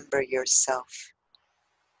 Remember yourself.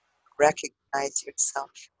 Recognize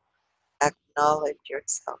yourself. acknowledge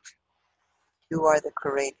yourself. You are the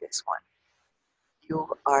courageous one. You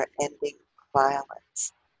are ending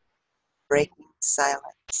violence, breaking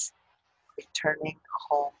silence, returning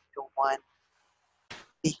home to one.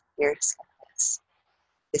 Be fierce in this.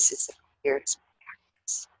 This is a fierce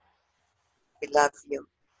practice. We love you.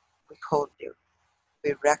 We hold you.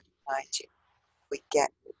 We recognize you. We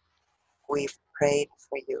get you. We've prayed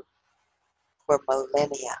for you for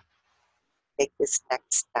millennia. Take this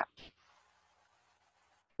next step,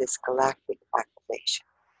 this galactic activation.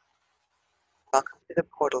 Welcome to the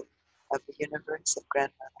portal of the universe of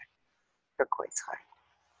Grandmother, Turquoise Heart,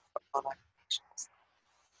 for all our creations.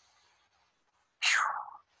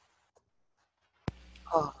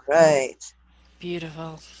 All right.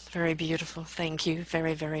 Beautiful, very beautiful. Thank you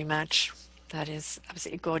very, very much. That is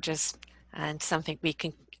absolutely gorgeous and something we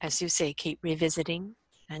can, as you say, keep revisiting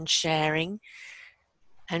and sharing.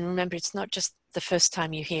 And remember, it's not just the first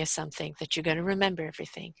time you hear something that you're going to remember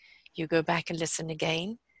everything. You go back and listen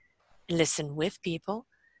again, listen with people,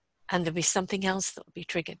 and there'll be something else that will be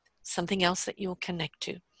triggered, something else that you'll connect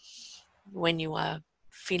to. When you are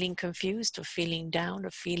feeling confused or feeling down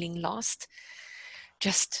or feeling lost,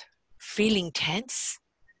 just feeling tense,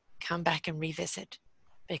 come back and revisit,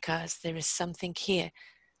 because there is something here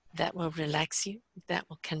that will relax you, that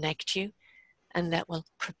will connect you, and that will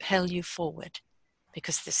propel you forward,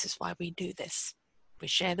 because this is why we do this. We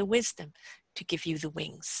share the wisdom to give you the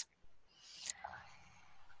wings.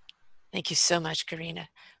 Thank you so much, Karina.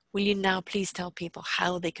 Will you now please tell people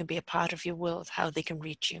how they can be a part of your world, how they can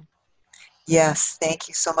reach you? Yes, thank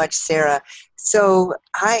you so much, Sarah. So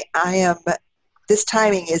I am, this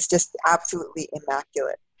timing is just absolutely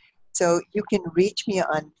immaculate. So you can reach me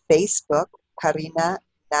on Facebook, Karina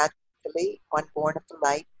Natalie, One Born of the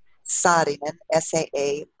Light, Saarinen,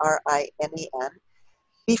 Saarinen.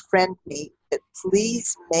 Befriend me, but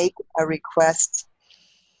please make a request,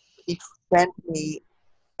 befriend me,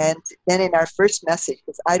 and then in our first message,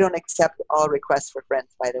 because I don't accept all requests for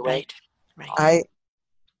friends, by the way. Right.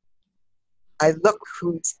 I look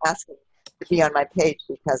who's asking to be on my page,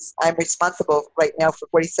 because I'm responsible right now for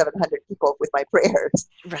 4,700 people with my prayers.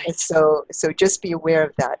 Right. And so just be aware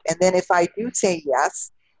of that. And then if I do say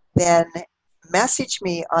yes, then message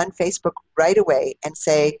me on Facebook right away and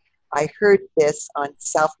say, I heard this on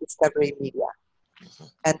Self Discovery Media. Mm-hmm.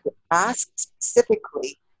 And ask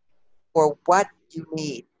specifically for what you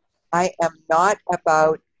need. I am not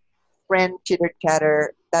about friend chitter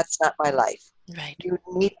chatter. That's not my life. Right. You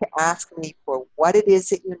need to ask me for what it is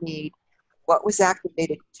that you need, what was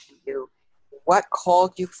activated to you, what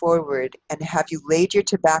called you forward, and have you laid your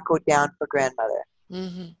tobacco down for grandmother?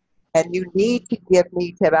 Mm-hmm. And you need to give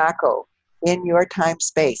me tobacco in your time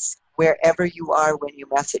space, wherever you are when you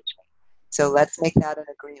message me. So let's make that an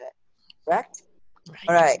agreement. Correct? Right.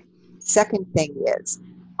 All right. Second thing is,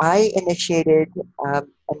 I initiated a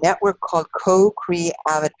network called Co-Cree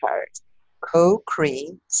Avatars.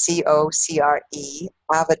 Co-Cree, C-O-C-R-E,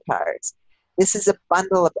 Avatars. This is a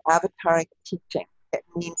bundle of avataric teaching. It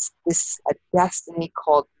means this is a destiny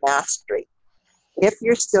called mastery. If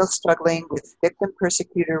you're still struggling with victim,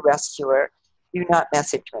 persecutor, rescuer, do not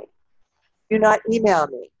message me. Do not email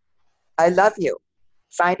me. I love you.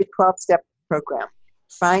 Find a 12-step program.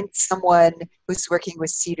 Find someone who's working with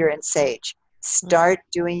cedar and sage. Start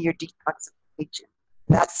doing your detoxification.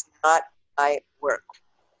 That's not my work.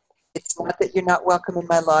 It's not that you're not welcome in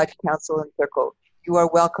my lodge, council, and circle. You are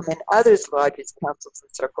welcome in others' lodges, councils,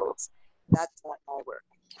 and circles. That's not my work.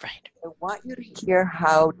 Right. I want you to hear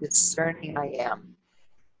how discerning I am.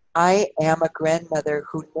 I am a grandmother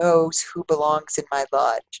who knows who belongs in my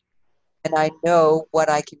lodge, and I know what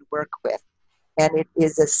I can work with. And it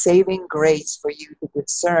is a saving grace for you to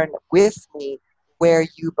discern with me where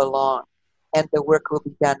you belong. And the work will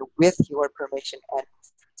be done with your permission and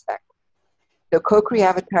respect. So Co-Cree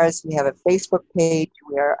Avatars, we have a Facebook page.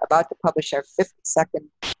 We are about to publish our 52nd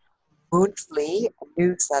monthly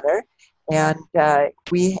newsletter. And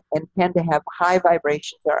we intend to have high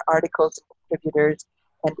vibrations. Our articles and contributors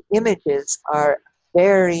and images are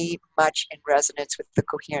very much in resonance with the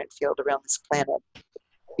coherent field around this planet.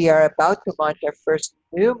 We are about to launch our first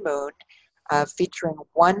new moon, featuring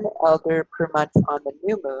one elder per month on the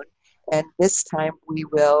new moon. And this time we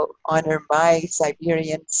will honor my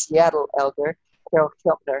Siberian Seattle elder, Carol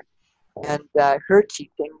Kiltner, and her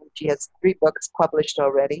teaching. She has 3 books published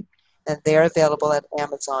already, and they're available at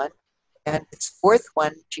Amazon. And this 4th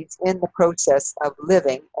one, she's in the process of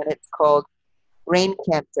living, and it's called Brain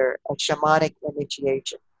Cancer, a Shamanic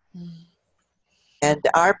Initiation. Mm. And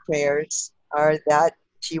our prayers are that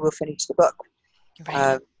she will finish the book.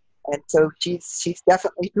 Right. And so she's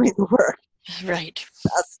definitely doing the work. Right.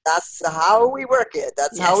 That's how we work it.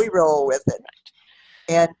 That's how Yes. we roll with it. Right.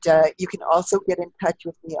 And you can also get in touch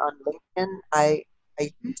with me on LinkedIn. I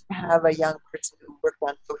used to have a young person who worked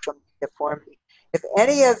on social media for me. If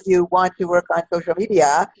any of you want to work on social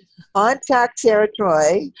media, contact Sarah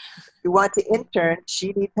Troy. If you want to intern,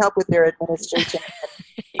 she needs help with their administration.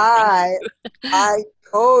 Thank I you. I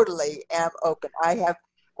totally am open. I have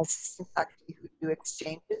assistants actually who do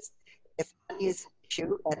exchanges. If money is an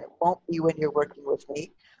issue, and it won't be when you're working with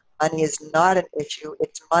me, money is not an issue.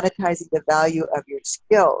 It's monetizing the value of your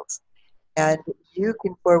skills. And you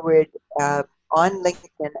can forward on LinkedIn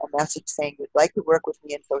a message saying you'd like to work with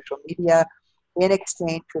me in social media in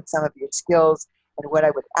exchange for some of your skills. And what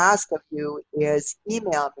I would ask of you is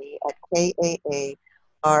email me at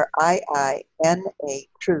KAARIINA,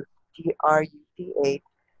 truth, TRUTH,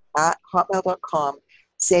 at hotmail.com.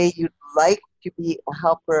 Say you'd like to be a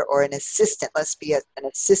helper or an assistant, let's be an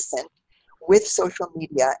assistant with social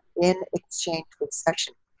media in exchange for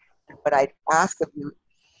sessions. And what I'd ask of you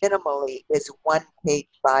minimally is one-page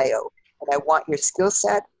bio. And I want your skill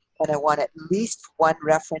set, and I want at least one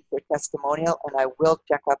reference or testimonial, and I will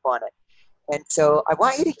check up on it. And so I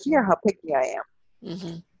want you to hear how picky I am.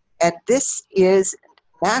 Mm-hmm. And this is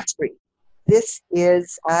mastery.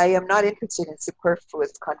 I am not interested in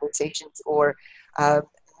superfluous conversations or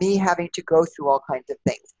me having to go through all kinds of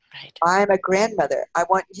things. Right. I'm a grandmother. I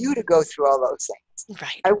want you to go through all those things.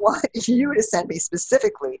 Right. I want you to send me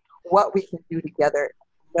specifically what we can do together,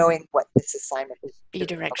 knowing what this assignment is Be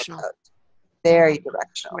directional. about. Very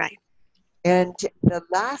directional. Right. And the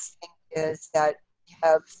last thing is that we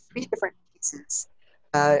have 3 different pieces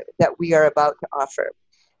that we are about to offer.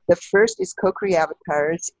 The first is Co-Create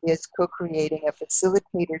Avatars, is co-creating a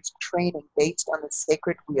facilitator's training based on the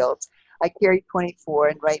sacred wheels. I carry 24,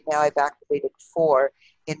 and right now I've activated 4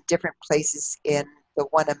 in different places in the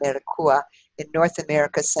One Americua, in North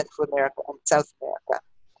America, Central America, and South America.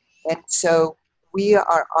 And so we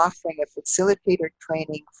are offering a facilitator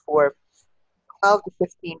training for 12 to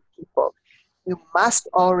 15 people. You must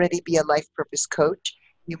already be a life purpose coach.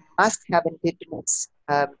 You must have indigenous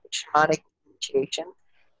shamanic initiation.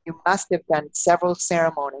 You must have done several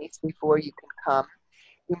ceremonies before you can come.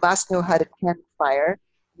 You must know how to tend fire.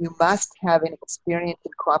 You must have an experience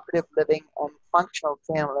in cooperative living and functional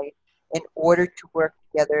family in order to work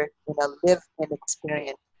together in a live-in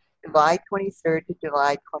experience, July 23rd to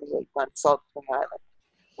July 28th on Salt Spring Island.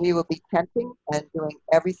 We will be tenting and doing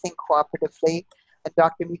everything cooperatively. And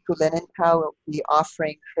Dr. Miku Lenentau will be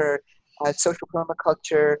offering her social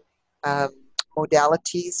permaculture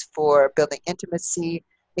modalities for building intimacy.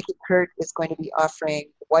 Nikki Kurt is going to be offering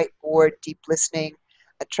whiteboard, deep listening,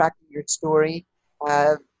 tracking your story.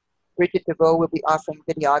 Bridget DeVoe will be offering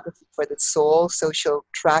videography for the soul, so she'll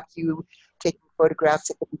track you taking photographs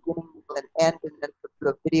at the beginning, middle, and end, and then do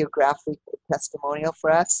a videography testimonial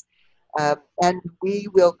for us. And we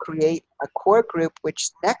will create a core group,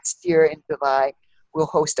 which next year in July will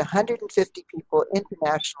host 150 people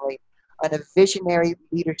internationally on a visionary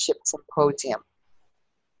leadership symposium.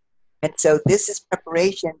 And so this is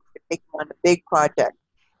preparation for taking on a big project.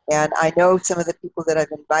 And I know some of the people that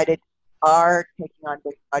I've invited are taking on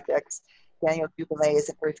big projects. Daniel Dubélé is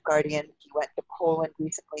an Earth Guardian. He went to Poland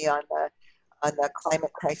recently on the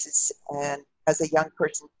climate crisis, and as a young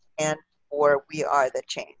person, and for We Are the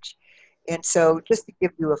Change. And so just to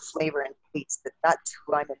give you a flavor and taste, that's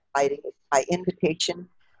who I'm inviting. It's by invitation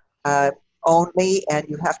only, and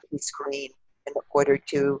you have to be screened in order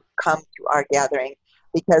to come to our gathering,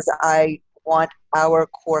 because I want our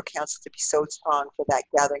core council to be so strong for that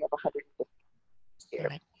gathering of 150 here.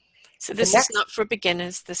 Right. So this is not for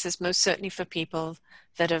beginners. This is most certainly for people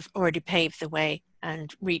that have already paved the way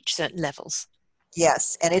and reached certain levels.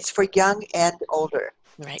 Yes, and it's for young and older.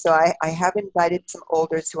 Right. So I have invited some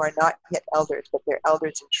elders who are not yet elders, but they're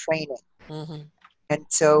elders in training. Mm-hmm. And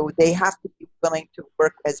so they have to be willing to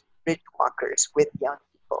work as bridge walkers with young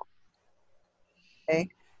people. Okay?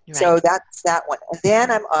 Right. So that's that one. And then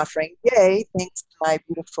I'm offering, yay, thanks to my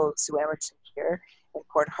beautiful Sue Emerson here in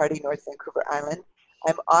Port Hardy, North Vancouver Island,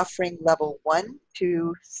 I'm offering level 1,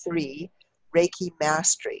 2, 3 Reiki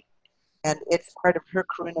Mastery. And it's part of her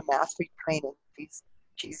Karuna Mastery training.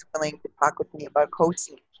 She's willing to talk with me about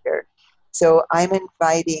hosting here. So I'm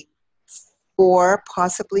inviting 4,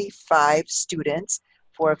 possibly 5 students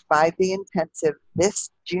for a 5-day intensive this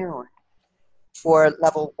June for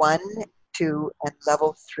level 1, 2, and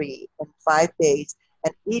level 3 in 5 days.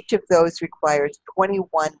 And each of those requires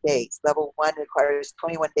 21 days. Level 1 requires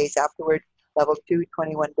 21 days afterward, level 2,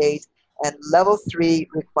 21 days, and level 3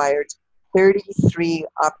 requires 33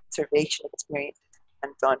 observation experiences,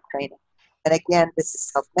 hands-on training. And again, this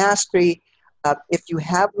is self-mastery. If you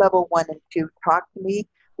have level 1 and 2, talk to me,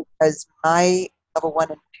 because my level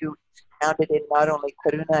 1 and 2 is grounded in not only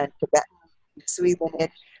Karuna and Tibetan Usui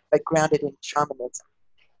lineage, but grounded in shamanism.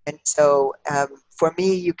 And so for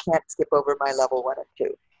me, you can't skip over my level 1 and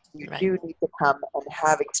 2. You Right. do need to come and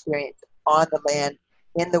have experience on the land,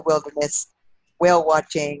 in the wilderness, whale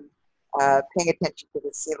watching, paying attention to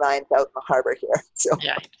the sea lions out in the harbor here. So,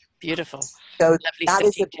 Yeah, beautiful. so Lovely that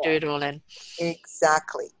is setting a to do it all in.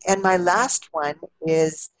 exactly. And my last one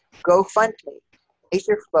is GoFundMe.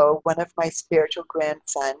 Major Flow, one of my spiritual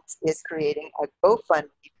grandsons, is creating a GoFundMe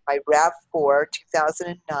by RAV4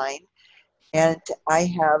 2009. And I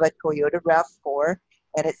have a Toyota RAV4,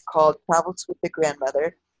 and it's called Travels with the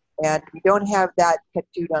Grandmother. And we don't have that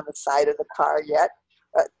tattooed on the side of the car yet.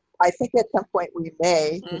 But I think at some point we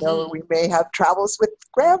may, we may have Travels with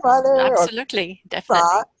Grandmother or Absolutely,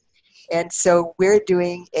 definitely. and so we're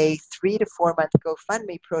doing a 3 to 4 month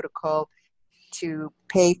GoFundMe protocol to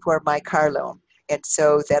pay for my car loan. And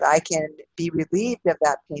so that I can be relieved of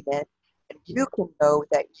that payment, and you can know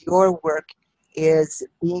that your work is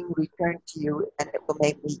being returned to you, and it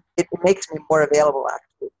makes me more available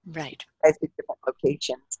actually. Right. At different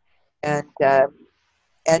locations. And to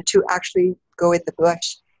actually go in the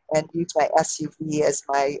bush and use my SUV as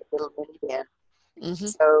my little minivan.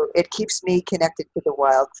 So it keeps me connected to the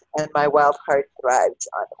wild, and my wild heart thrives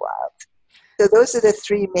on the wild. So those are the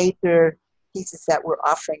 3 major pieces that we're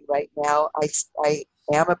offering right now. I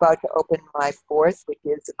am about to open my 4th, which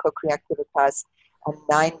is the Co-Creativitas, a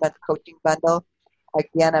 9-month coaching bundle.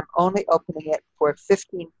 Again, I'm only opening it for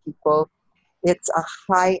 15 people. It's a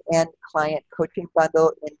high-end client coaching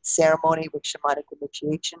bundle in ceremony with shamanic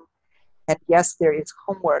initiation. And yes, there is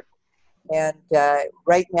homework. And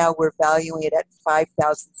right now we're valuing it at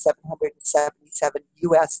 $5,777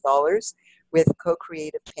 US with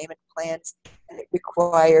co-creative payment plans. And it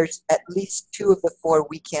requires at least 2 of the 4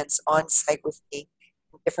 weekends on site with me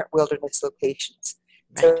in different wilderness locations.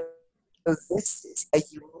 Right. So this is a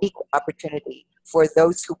unique opportunity for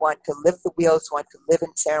those who want to live the wheels, want to live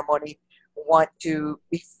in ceremony, want to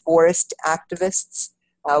be forest activists,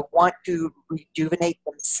 want to rejuvenate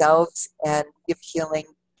themselves and give healing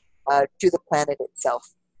to the planet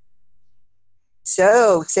itself.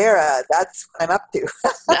 So, Sarah, that's what I'm up to.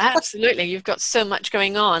 Absolutely. You've got so much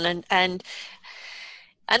going on, and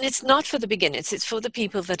it's not for the beginners, it's for the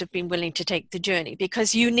people that have been willing to take the journey,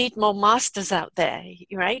 because you need more masters out there,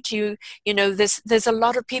 right? You know, there's a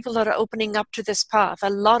lot of people that are opening up to this path, a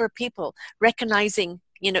lot of people recognizing,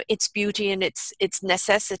 its beauty and its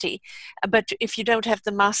necessity. But if you don't have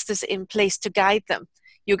the masters in place to guide them,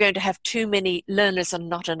 you're going to have too many learners and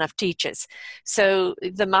not enough teachers. So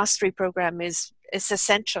the mastery program is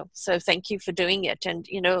essential. So thank you for doing it. And,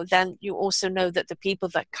 then you also know that the people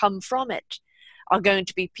that come from it are going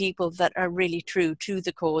to be people that are really true to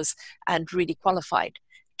the cause and really qualified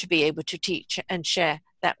to be able to teach and share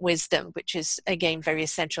that wisdom, which is, again, very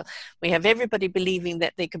essential. We have everybody believing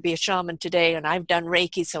that they could be a shaman today, and I've done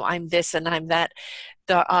Reiki, so I'm this and I'm that.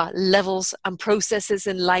 There are levels and processes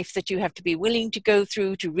in life that you have to be willing to go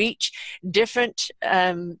through to reach different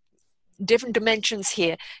dimensions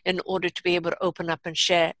here in order to be able to open up and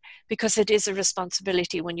share, because it is a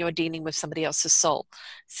responsibility when you're dealing with somebody else's soul.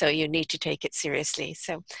 So you need to take it seriously.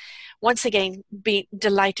 So once again, be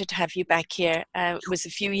delighted to have you back here. It was a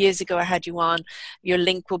few years ago I had you on. Your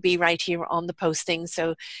link will be right here on the posting.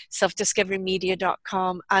 So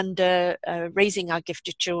selfdiscoverymedia.com, under Raising Our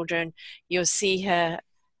Gifted Children, you'll see her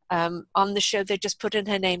on the show. They just put in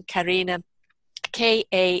her name, Karina,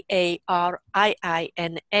 Kaariina.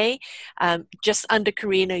 Just under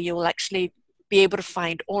Karina, you'll actually be able to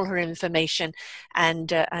find all her information.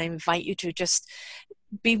 And I invite you to just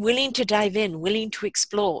be willing to dive in, willing to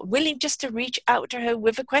explore, willing just to reach out to her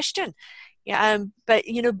with a question. Yeah, but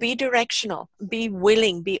be directional, be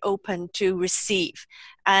willing, be open to receive.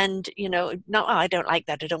 And no, I don't like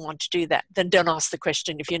that, I don't want to do that. Then don't ask the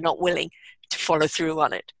question if you're not willing to follow through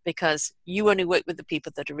on it, because you only work with the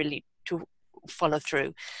people that are really to follow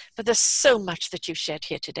through. But there's so much that you've shared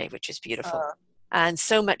here today, which is beautiful. And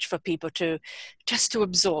so much for people to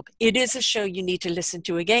absorb. It is a show you need to listen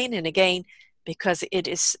to again and again, because it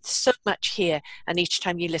is so much here, and each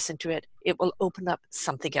time you listen to it, it will open up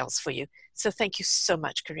something else for you. So thank you so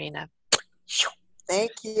much, Karina.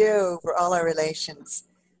 Thank you for all our relations.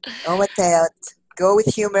 Oh, with that, go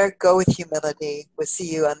with humor, go with humility. We'll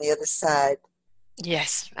see you on the other side.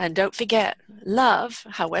 Yes, and don't forget, love,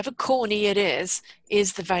 however corny it is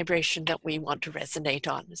the vibration that we want to resonate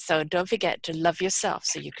on. So don't forget to love yourself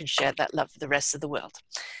so you can share that love with the rest of the world.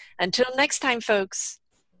 Until next time, folks,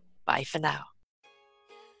 bye for now.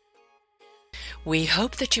 We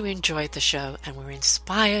hope that you enjoyed the show and were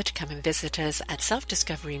inspired. Come and visit us at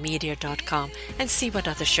selfdiscoverymedia.com and see what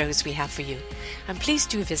other shows we have for you. And please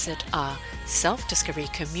do visit our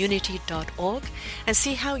selfdiscoverycommunity.org and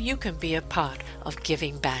see how you can be a part of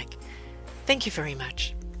giving back. Thank you very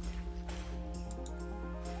much.